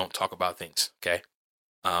 You don't talk about things. Okay.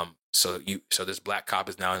 So this black cop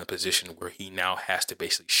is now in a position where he now has to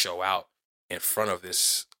basically show out in front of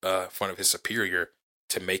his superior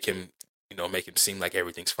to make him seem like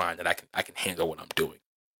everything's fine, that I can handle what I'm doing.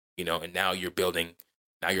 You know, and now you're building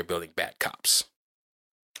bad cops.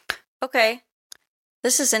 Okay.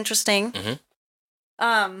 This is interesting.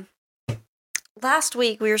 Last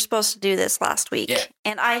week, we were supposed to do this last week,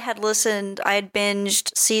 and I had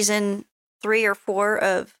binged season 3 or 4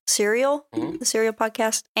 of Serial, the Serial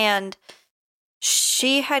podcast, and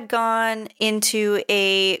she had gone into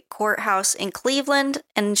a courthouse in Cleveland,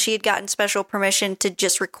 and she had gotten special permission to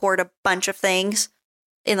just record a bunch of things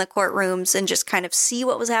in the courtrooms and just kind of see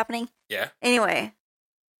what was happening. Yeah. Anyway,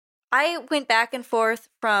 I went back and forth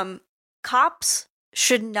from cops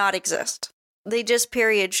should not exist. They just,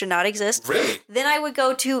 period, should not exist. Really? Then I would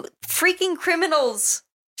go to freaking criminals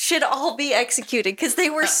should all be executed because they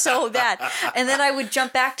were so bad. And then I would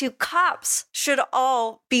jump back to cops should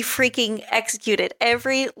all be freaking executed.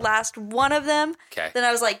 Every last one of them. Okay. Then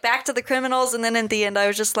I was like, back to the criminals. And then in the end, I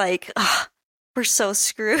was just like, ugh, we're so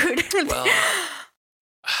screwed. Well,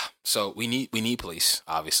 so we need police,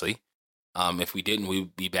 obviously. If we didn't,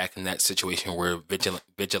 we'd be back in that situation where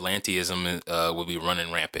vigilantism would be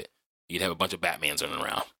running rampant. You'd have a bunch of Batmans running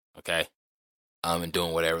around, okay? And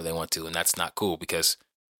doing whatever they want to. And that's not cool because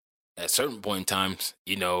at a certain point in time,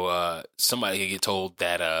 somebody could get told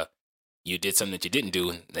that you did something that you didn't do,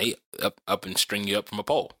 and they up and string you up from a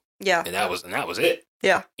pole. Yeah. And that was it.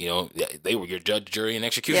 Yeah. They were your judge, jury, and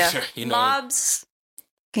executioner. Yeah. Mobs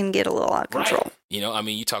can get a little out of control. Right.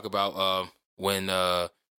 You talk about when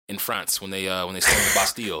in France when they stormed the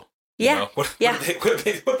Bastille. Yeah. What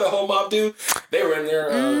the whole mob do? They were in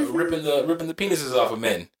there ripping the penises off of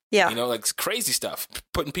men. Yeah. Like crazy stuff,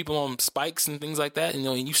 putting people on spikes and things like that.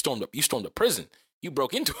 And you stormed a prison. You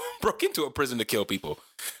broke into a prison to kill people,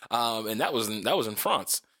 and that was in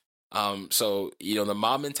France. So the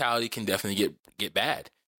mob mentality can definitely get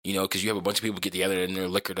bad. Because you have a bunch of people get together and they're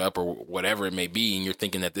liquored up or whatever it may be, and you're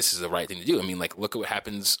thinking that this is the right thing to do. I mean, like look at what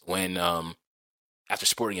happens when after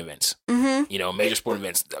sporting events. Mm-hmm. Major sporting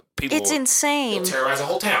events, people. It's insane. Terrorize a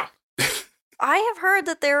whole town. I have heard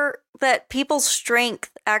that people's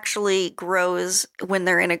strength actually grows when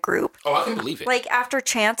they're in a group. Oh, I can believe it. Like after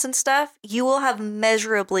chants and stuff, you will have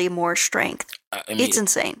measurably more strength. It's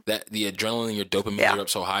insane. That the adrenaline and your dopamine are up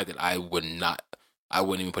so high that I wouldn't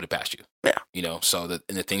even put it past you. Yeah. So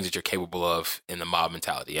and the things that you're capable of in the mob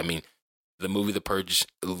mentality. I mean, the movie The Purge,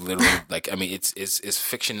 literally, it's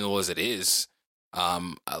fictional as it is.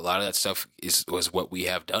 A lot of that stuff was what we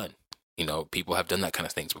have done. People have done that kind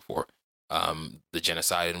of things before. The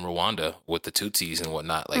genocide in Rwanda with the Tutsis and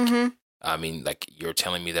whatnot. Like, mm-hmm. I mean, like you're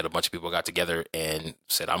telling me that a bunch of people got together and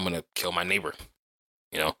said, "I'm going to kill my neighbor."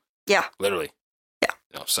 Yeah. Literally.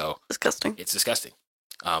 Yeah. So disgusting. It's disgusting.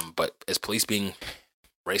 But as police being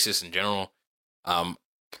racist in general,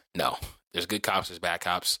 no, there's good cops, there's bad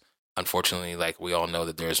cops. Unfortunately, like we all know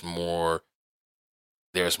that there's more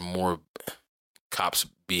cops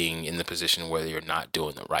being in the position where you're not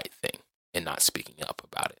doing the right thing and not speaking up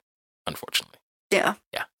about it. Unfortunately. Yeah.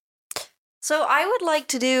 Yeah. So I would like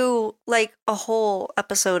to do like a whole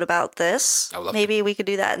episode about this. Maybe we could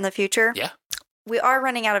do that in the future. Yeah. We are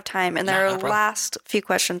running out of time, and there are last few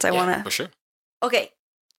questions I want to. For sure. Okay.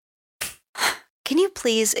 Can you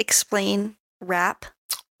please explain rap?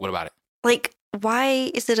 What about it? Like, why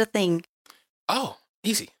is it a thing? Oh,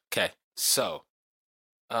 easy. Okay. So,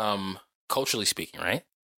 culturally speaking, right?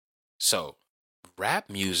 So, rap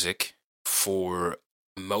music for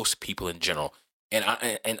most people in general,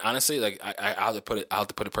 and honestly, like I'll have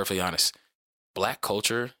to put it perfectly honest. Black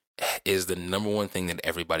culture is the number one thing that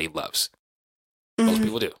everybody loves. Mm-hmm. Most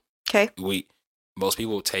people do. Okay. Most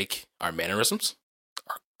people take our mannerisms,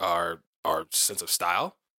 our sense of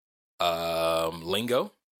style,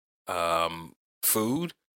 lingo,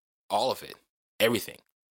 food, all of it, everything.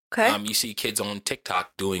 Okay. You see kids on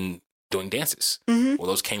TikTok doing dances. Mm-hmm. Well,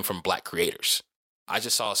 those came from Black creators. I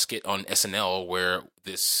just saw a skit on SNL where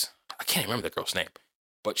I can't remember the girl's name,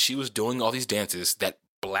 but she was doing all these dances that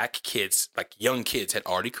Black kids, like young kids, had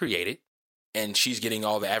already created, and she's getting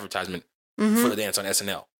all the advertisement for the dance on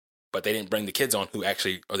SNL. But they didn't bring the kids on who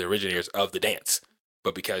actually are the originators of the dance.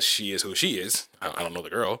 But because she is who she is, I don't know the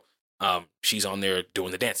girl, she's on there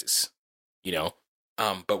doing the dances,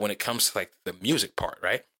 But when it comes to like the music part,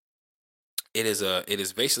 right? It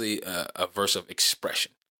is basically a verse of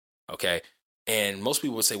expression, okay? And most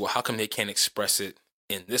people would say, well, how come they can't express it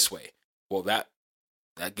in this way? Well, that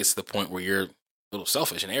gets to the point where you're a little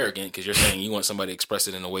selfish and arrogant because you're saying you want somebody to express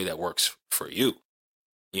it in a way that works for you,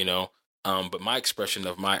 But my expression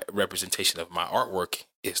of my representation of my artwork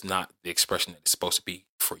is not the expression that it's supposed to be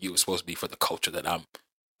for you. It's supposed to be for the culture that I'm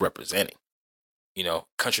representing.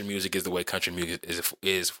 Country music is the way country music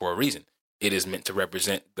is for a reason. It is meant to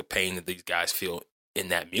represent the pain that these guys feel in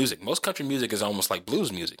that music. Most country music is almost like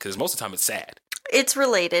blues music because most of the time it's sad. It's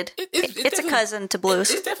related. It's a cousin to blues.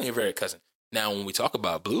 It's definitely a very cousin. Now, when we talk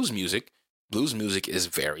about blues music is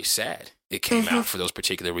very sad. It came out for those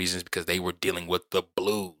particular reasons because they were dealing with the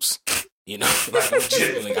blues. Like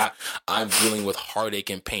legitimately, I'm dealing with heartache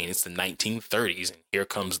and pain. It's the 1930s, and here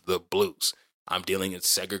comes the blues. I'm dealing with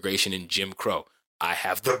segregation and Jim Crow. I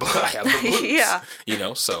have the blues.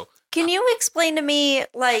 Yeah. So. Can you explain to me,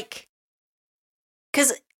 like,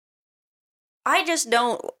 because I just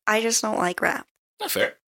don't like rap. Not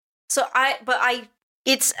fair. So I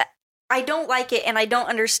don't like it, and I don't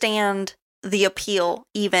understand the appeal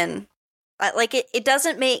even Like it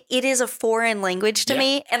doesn't make it is a foreign language to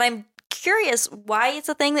me, and I'm curious why it's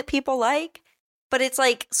a thing that people like, but it's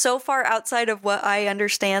like so far outside of what I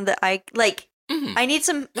understand that I like. I need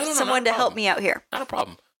someone to help me out here. Not a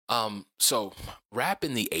problem. So rap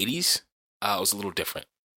in the 80s was a little different.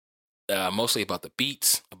 Mostly about the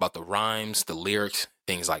beats, about the rhymes, the lyrics,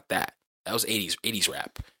 things like that. That was 80s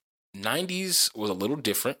rap. 90s was a little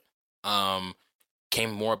different.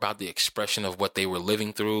 Came more about the expression of what they were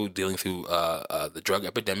living through, dealing through the drug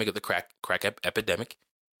epidemic, of the crack epidemic,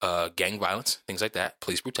 gang violence, things like that,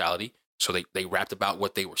 police brutality. So they rapped about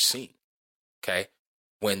what they were seeing. Okay.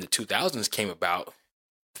 When the 2000s came about,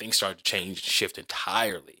 things started to change, shift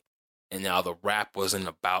entirely. And now the rap wasn't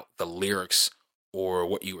about the lyrics or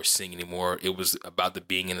what you were seeing anymore. It was about the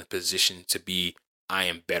being in a position to be, I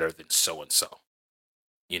am better than so-and-so.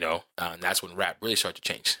 You know, and that's when rap really started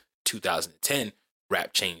to change. 2010,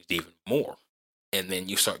 rap changed even more. And then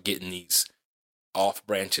you start getting these off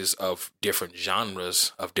branches of different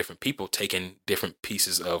genres of different people taking different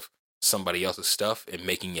pieces of somebody else's stuff and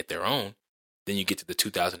making it their own. Then you get to the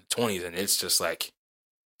 2020s and it's just like,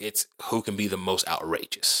 it's who can be the most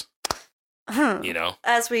outrageous, you know?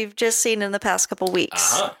 As we've just seen in the past couple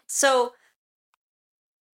weeks. So,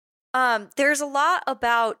 there's a lot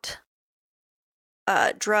about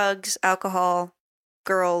drugs, alcohol,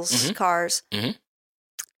 girls, cars.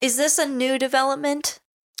 Is this a new development?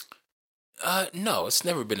 No, it's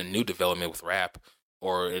never been a new development with rap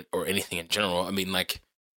or anything in general. I mean, like,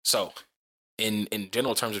 so in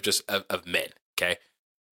general terms of just of men, okay?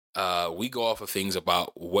 We go off of things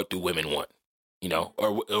about what do women want, you know,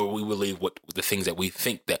 or we believe what the things that we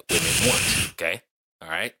think that women want, okay? All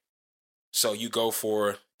right. So you go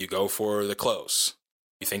for the clothes.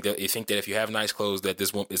 You think that if you have nice clothes that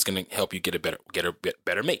this is going to help you get a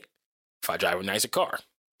better mate. If I drive a nicer car,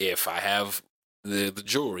 if I have the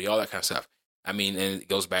jewelry, all that kind of stuff. I mean, and it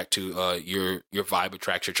goes back to your vibe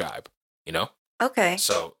attracts your tribe, you know? Okay.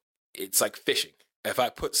 So it's like fishing. If I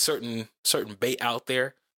put certain bait out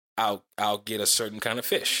there, I'll get a certain kind of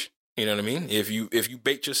fish. You know what I mean? If you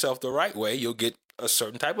bait yourself the right way, you'll get a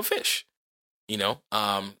certain type of fish. You know?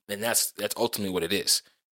 And that's ultimately what it is.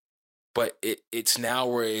 But it's now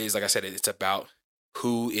where it is, like I said, it's about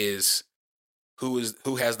who has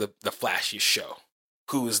the flashiest show,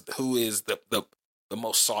 who is the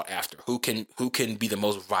most sought after, who can be the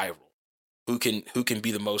most viral, who can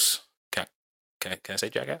be the most can I say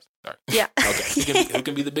jackass? Sorry. Yeah. Okay. Who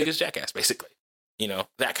can be the biggest jackass, basically? You know,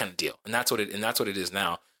 that kind of deal. And that's what it is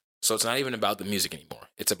now. So it's not even about the music anymore.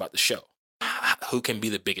 It's about the show. Who can be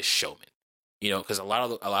the biggest showman? You know, because a lot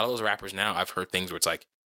of those rappers now, I've heard things where it's like,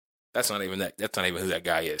 that's not even who that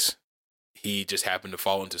guy is. He just happened to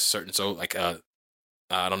fall into certain. So like, I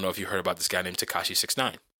don't know if you heard about this guy named Tekashi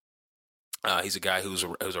 6ix9ine. He's a guy who's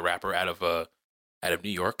a rapper out of New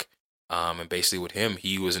York. And basically with him,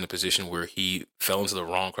 he was in a position where he fell into the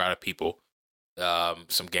wrong crowd of people.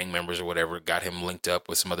 Some gang members or whatever got him linked up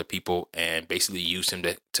with some other people and basically used him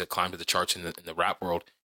to climb to the charts in the rap world.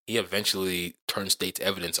 He eventually turned state's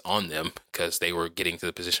evidence on them because they were getting to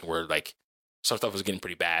the position where like some stuff was getting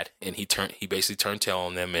pretty bad. And he basically turned tail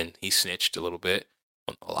on them and he snitched a lot of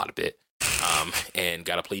it, and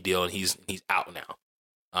got a plea deal and he's out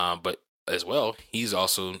now. But as well, he's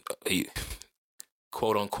also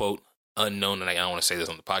quote unquote unknown, and I don't want to say this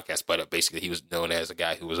on the podcast, but basically he was known as a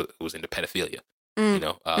guy who was into pedophilia. You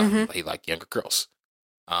know, he liked younger girls,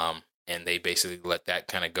 and they basically let that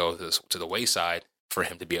kind of go to the wayside for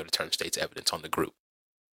him to be able to turn state's evidence on the group.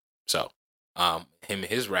 So,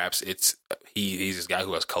 his raps, he's this guy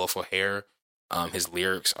who has colorful hair. His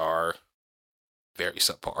lyrics are very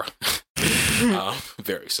subpar,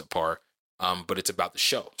 very subpar. But it's about the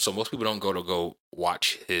show. So most people don't go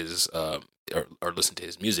watch his or listen to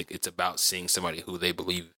his music. It's about seeing somebody who they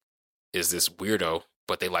believe is this weirdo,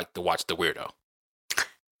 but they like to watch the weirdo.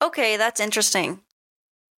 Okay, that's interesting.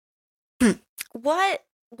 What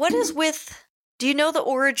is with? Do you know the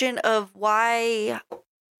origin of why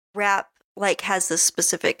rap like has this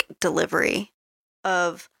specific delivery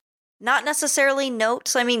of not necessarily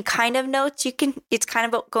notes? I mean, kind of notes. It's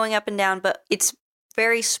kind of going up and down, but it's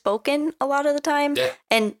very spoken a lot of the time,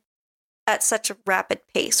 and at such a rapid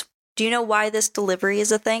pace. Do you know why this delivery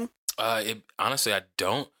is a thing? Honestly, I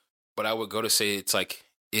don't. But I would go to say it's like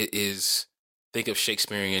it is. Think of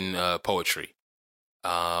Shakespearean poetry.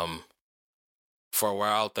 For a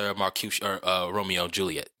while out there, Marcuse or Romeo and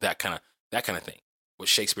Juliet, that kind of thing with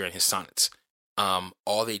Shakespeare and his sonnets.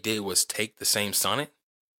 All they did was take the same sonnet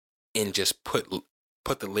and just put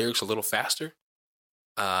the lyrics a little faster.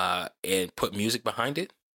 And put music behind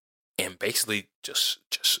it, and basically just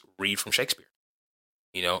read from Shakespeare.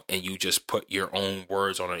 you know, and you just put your own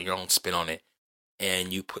words on it, your own spin on it,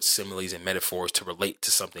 and you put similes and metaphors to relate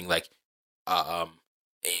to something like,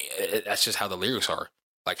 that's just how the lyrics are.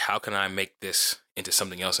 Like, how can I make this into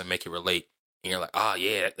something else and make it relate? And you're like, oh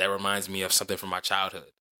yeah, that reminds me of something from my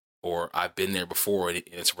childhood, or I've been there before, and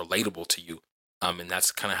it's relatable to you. And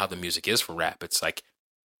that's kind of how the music is for rap. It's like,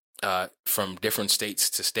 from different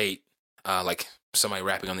states to state, like somebody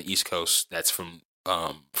rapping on the East Coast that's from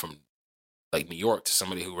like New York to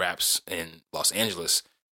somebody who raps in Los Angeles.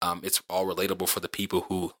 It's all relatable for the people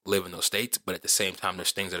who live in those states, but at the same time,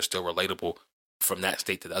 there's things that are still relatable from that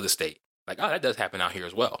state to the other state. Like, oh, that does happen out here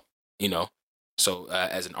as well, you know? So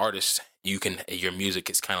as an artist, your music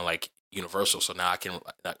is kind of like universal. So now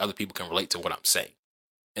other people can relate to what I'm saying.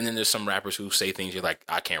 And then there's some rappers who say things you're like,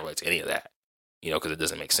 I can't relate to any of that, you know, because it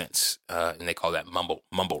doesn't make sense. And they call that mumble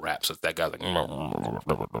rap. So it's that guy like,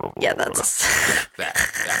 yeah, that's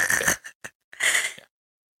that.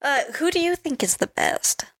 Who do you think is the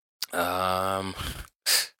best? I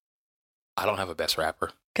don't have a best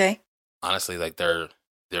rapper. Okay. Honestly, like they're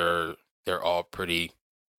all pretty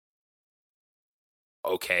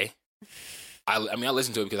okay. I mean, I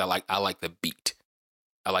listen to it because I like the beat.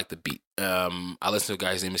 I like the beat. I listen to a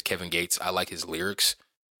guy, his name is Kevin Gates. I like his lyrics,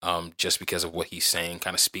 just because of what he's saying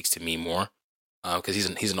kind of speaks to me more. Because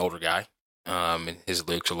he's an older guy, and his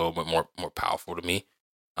lyrics are a little bit more powerful to me,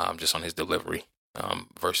 just on his delivery,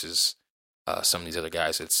 versus some of these other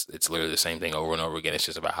guys. It's literally the same thing over and over again. It's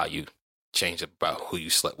just about how you change about who you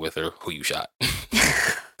slept with or who you shot.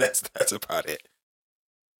 That's about it.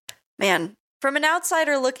 Man, from an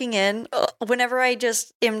outsider looking in, whenever I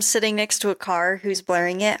just am sitting next to a car who's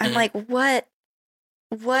blaring it, I'm like, what,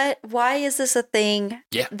 why is this a thing?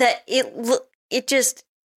 Yeah. That it's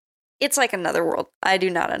like another world. I do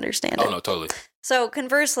not understand it. Oh, no, totally. So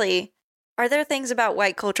conversely, are there things about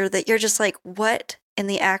white culture that you're just like, what in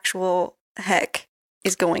the actual heck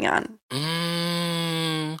is going on?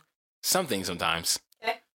 Something sometimes.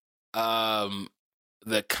 Okay.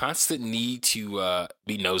 The constant need to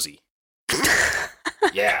be nosy.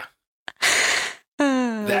 Yeah.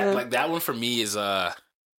 That one for me is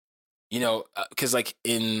you know, because like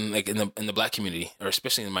in the Black community, or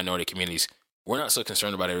especially in the minority communities, we're not so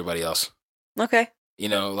concerned about everybody else. Okay. You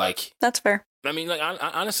know, like, that's fair. I mean, like, I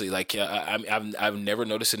honestly, like, I've never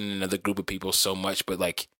noticed it in another group of people so much, but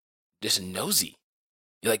like, just nosy.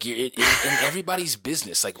 Like, you're in everybody's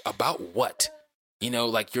business. Like, about what? You know,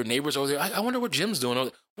 like, your neighbors over there. I wonder what Jim's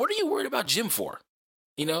doing. What are you worried about Jim for?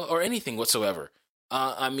 You know, or anything whatsoever.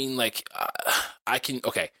 I mean, like,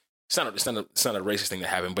 okay. It's not a racist thing that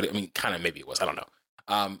happened, but I mean, kind of maybe it was. I don't know.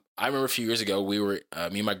 I remember a few years ago, we were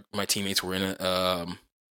me and my teammates were we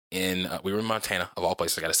were in Montana, of all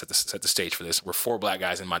places. I got to set the stage for this. We're 4 Black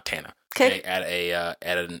guys in Montana. Okay. At a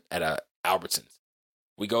Albertsons.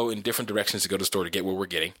 We go in different directions to go to the store to get what we're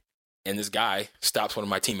getting, and this guy stops one of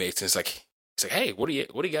my teammates and he's like, "Hey, what are you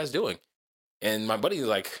guys doing?" And my buddy's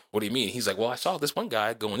like, "What do you mean?" He's like, "Well, I saw this one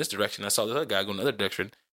guy go in this direction. I saw this other guy go in another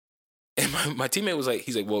direction." And my teammate was like,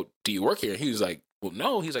 he's like, "Well, do you work here?" And he was like, "Well,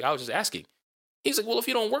 no." He's like, "I was just asking." He's like, "Well, if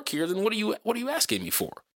you don't work here, then what are you asking me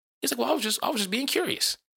for?" He's like, "Well, I was just being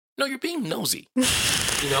curious." No, you're being nosy.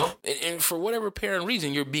 You know? And for whatever apparent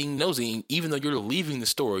reason, you're being nosy, even though you're leaving the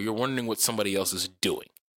store, you're wondering what somebody else is doing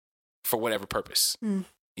for whatever purpose. You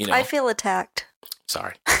know? I feel attacked.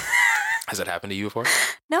 Sorry. Has that happened to you before?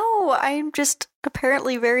 No, I'm just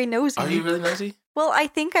apparently very nosy. Are you really nosy? Well, I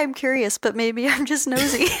think I'm curious, but maybe I'm just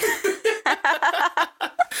nosy.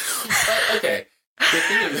 Okay. The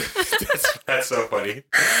thing that's so funny.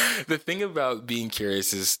 The thing about being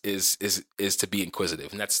curious is to be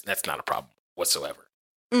inquisitive, and that's not a problem whatsoever.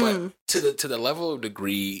 But to the level of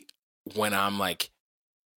degree when I'm like,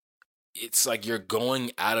 it's like you're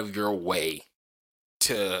going out of your way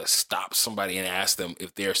to stop somebody and ask them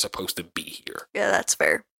if they're supposed to be here. Yeah, that's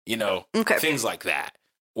fair. You know, okay. Things like that.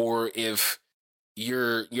 Or if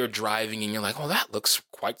you're driving and you're like, "Oh, that looks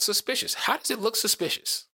quite suspicious." How does it look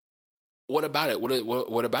suspicious? What about it?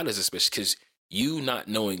 What about it is suspicious? Because you not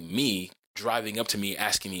knowing me, driving up to me,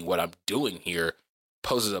 asking me what I'm doing here,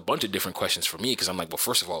 poses a bunch of different questions for me. Because I'm like, well,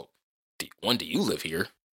 first of all, 1, do you live here?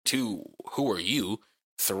 2, who are you?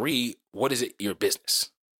 3, what is it your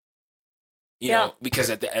business? You know, because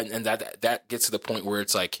at the end, and that gets to the point where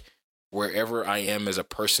it's like, wherever I am as a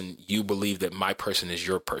person, you believe that my person is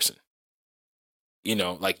your person. You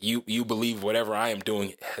know, like you believe whatever I am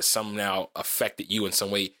doing has somehow affected you in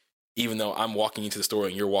some way, even though I'm walking into the store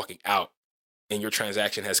and you're walking out and your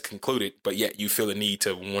transaction has concluded, but yet you feel the need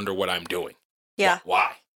to wonder what I'm doing. Yeah.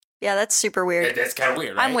 Why? Yeah, that's super weird. That's kind of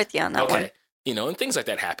weird, right? I'm with you on that one. You know, and things like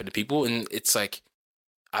that happen to people. And it's like,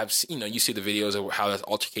 I've seen, you see the videos of how that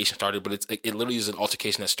altercation started, but it literally is an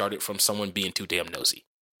altercation that started from someone being too damn nosy.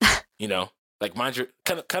 Like mind your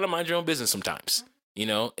mind your own business sometimes,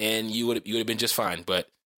 and you would have been just fine, but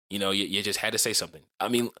you just had to say something. I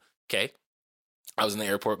mean, okay, I was in the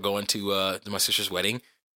airport going to my sister's wedding.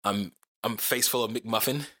 I'm face full of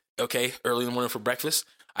McMuffin. Okay, early in the morning for breakfast.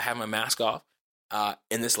 I have my mask off,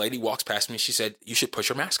 and this lady walks past me. She said, "You should put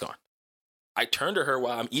your mask on." I turned to her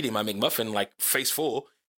while I'm eating my McMuffin, like face full,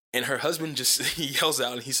 and her husband just yells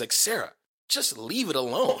out, and he's like, "Sarah, just leave it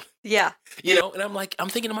alone." Yeah. And I'm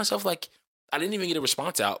thinking to myself, like, I didn't even get a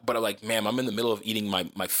response out, but I'm like, ma'am, I'm in the middle of eating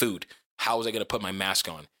my food. How was I going to put my mask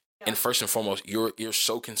on? Yeah. And first and foremost, you're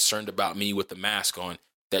so concerned about me with the mask on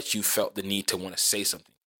that you felt the need to want to say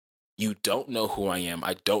something. You don't know who I am.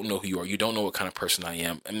 I don't know who you are. You don't know what kind of person I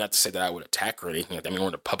am. And not to say that I would attack or anything like that. I mean, we're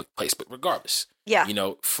in a public place, but regardless, yeah,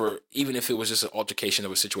 for even if it was just an altercation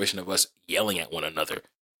of a situation of us yelling at one another,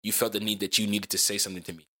 you felt the need that you needed to say something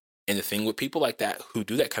to me. And the thing with people like that who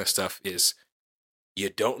do that kind of stuff is you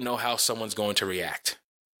don't know how someone's going to react.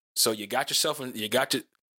 So you got yourself,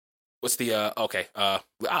 what's the, okay,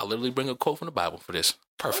 I'll literally bring a quote from the Bible for this.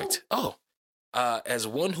 Perfect. Oh. As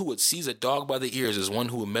one who would seize a dog by the ears is one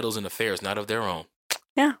who meddles in affairs not of their own.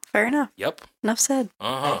 Yeah, fair enough. Yep. Enough said.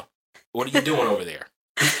 Uh-huh. What are you doing over there?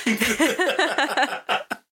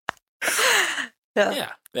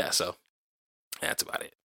 Yeah. Yeah, so that's about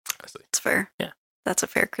it, honestly. It's fair. Yeah. That's a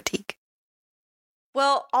fair critique.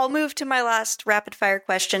 Well, I'll move to my last rapid fire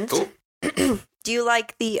questions. Cool. Do you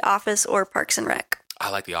like The Office or Parks and Rec? I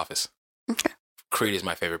like The Office. Okay. Creed is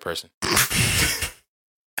my favorite person.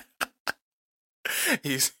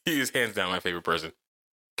 He's hands down my favorite person.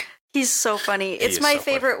 He's so funny. It's my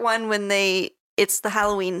favorite one when it's the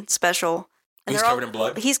Halloween special. And he's covered in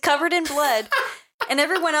blood? He's covered in blood. And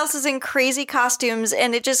everyone else is in crazy costumes,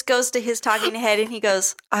 and it just goes to his talking head, and he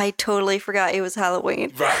goes, "I totally forgot it was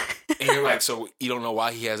Halloween." Right. And you're like, so you don't know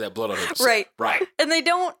why he has that blood on him. Right. Right. And they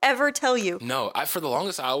don't ever tell you. No, for the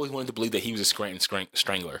longest, I always wanted to believe that he was a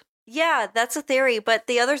strangler. Yeah, that's a theory, but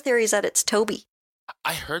the other theory is that it's Toby.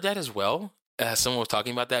 I heard that as well. Someone was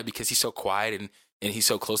talking about that because he's so quiet and he's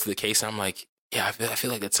so close to the case. And I'm like, yeah, I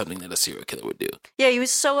feel like that's something that a serial killer would do. Yeah, he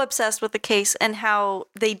was so obsessed with the case and how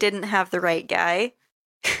they didn't have the right guy.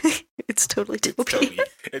 It's totally Toby. It's Toby.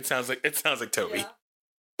 It sounds like Toby.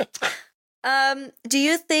 Yeah. Do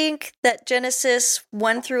you think that Genesis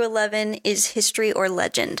 1 through 11 is history or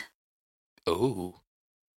legend? Ooh.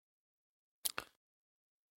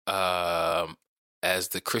 As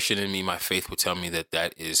the Christian in me, my faith would tell me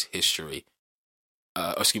that is history.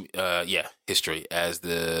 History. As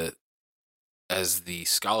the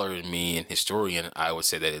scholar in me and historian, I would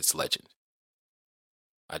say that it's legend.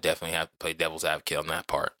 I definitely have to play devil's advocate on that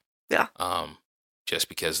part. Yeah. Just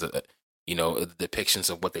because the depictions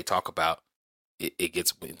of what they talk about, it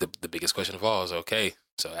gets the biggest question of all is, okay,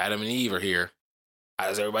 so Adam and Eve are here. How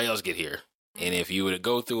does everybody else get here? And if you were to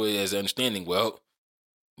go through it as understanding, well,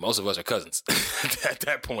 most of us are cousins at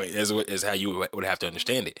that point, is how you would have to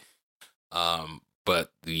understand it.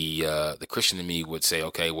 But the Christian in me would say,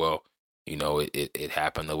 okay, well, it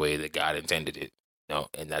happened the way that God intended it.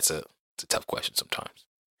 And it's a tough question sometimes.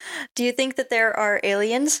 Do you think that there are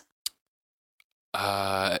aliens?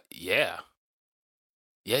 Yeah.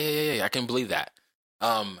 I can believe that.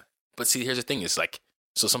 But see, here's the thing: it's like,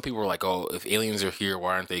 so some people are like, oh, if aliens are here,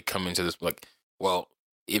 why aren't they coming to this? Like, well,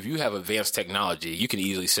 if you have advanced technology, you can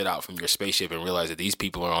easily sit out from your spaceship and realize that these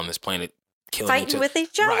people are on this planet fighting with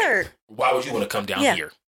each other. Right. Why would you want to come down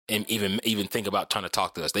here and even think about trying to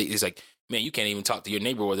talk to us? It's like, man, you can't even talk to your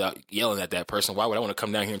neighbor without yelling at that person. Why would I want to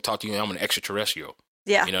come down here and talk to you? I'm an extraterrestrial.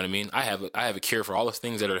 Yeah. You know what I mean? I have a cure for all the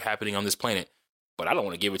things that are happening on this planet, but I don't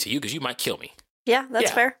want to give it to you because you might kill me. Yeah,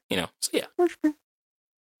 that's fair. So yeah.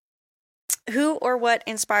 Who or what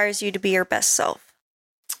inspires you to be your best self?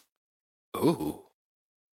 Ooh.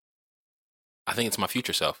 I think it's my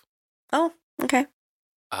future self. Oh, okay.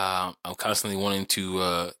 I'm constantly wanting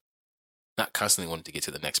to, not constantly wanting to get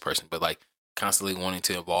to the next person, but like constantly wanting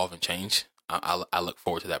to evolve and change. I look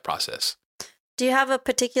forward to that process. Do you have a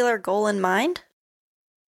particular goal in mind?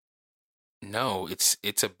 No,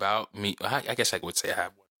 it's about me. I guess I would say I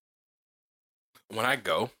have one. When I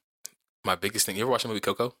go, my biggest thing. You ever watch the movie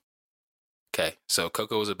Coco? Okay, so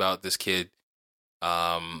Coco was about this kid,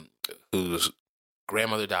 whose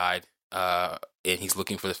grandmother died, and he's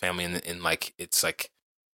looking for the family, and like it's like,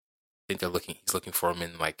 I think he's looking for him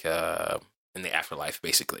in like in the afterlife,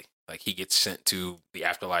 basically. Like he gets sent to the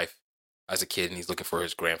afterlife as a kid, and he's looking for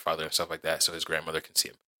his grandfather and stuff like that, so his grandmother can see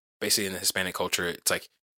him. Basically, in the Hispanic culture, it's like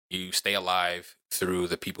you stay alive through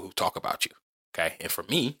the people who talk about you. Okay, and for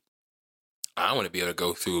me, I want to be able to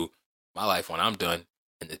go through my life when I'm done,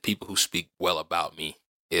 and the people who speak well about me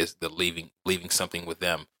is the leaving something with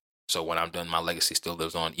them. So when I'm done, my legacy still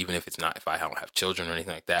lives on, even if I don't have children or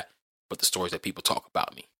anything like that. But the stories that people talk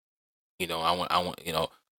about me, I want,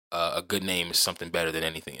 a good name is something better than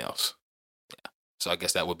anything else. Yeah. So I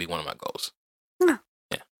guess that would be one of my goals. Yeah.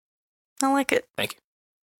 I like it. Thank you.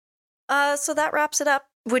 So that wraps it up.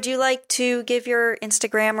 Would you like to give your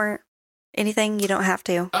Instagram or anything? You don't have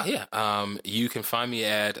to. Yeah. You can find me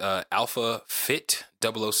at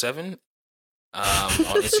AlphaFit007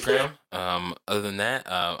 on Instagram. Other than that,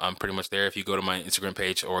 I'm pretty much there. If you go to my Instagram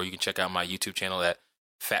page, or you can check out my YouTube channel at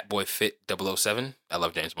FatBoyFit007. I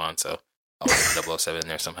love James Bond, so I'll put 007 in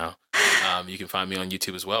there somehow. You can find me on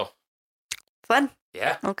YouTube as well. Fun.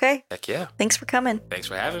 Yeah. Okay. Heck yeah. Thanks for coming. Thanks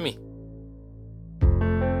for having me.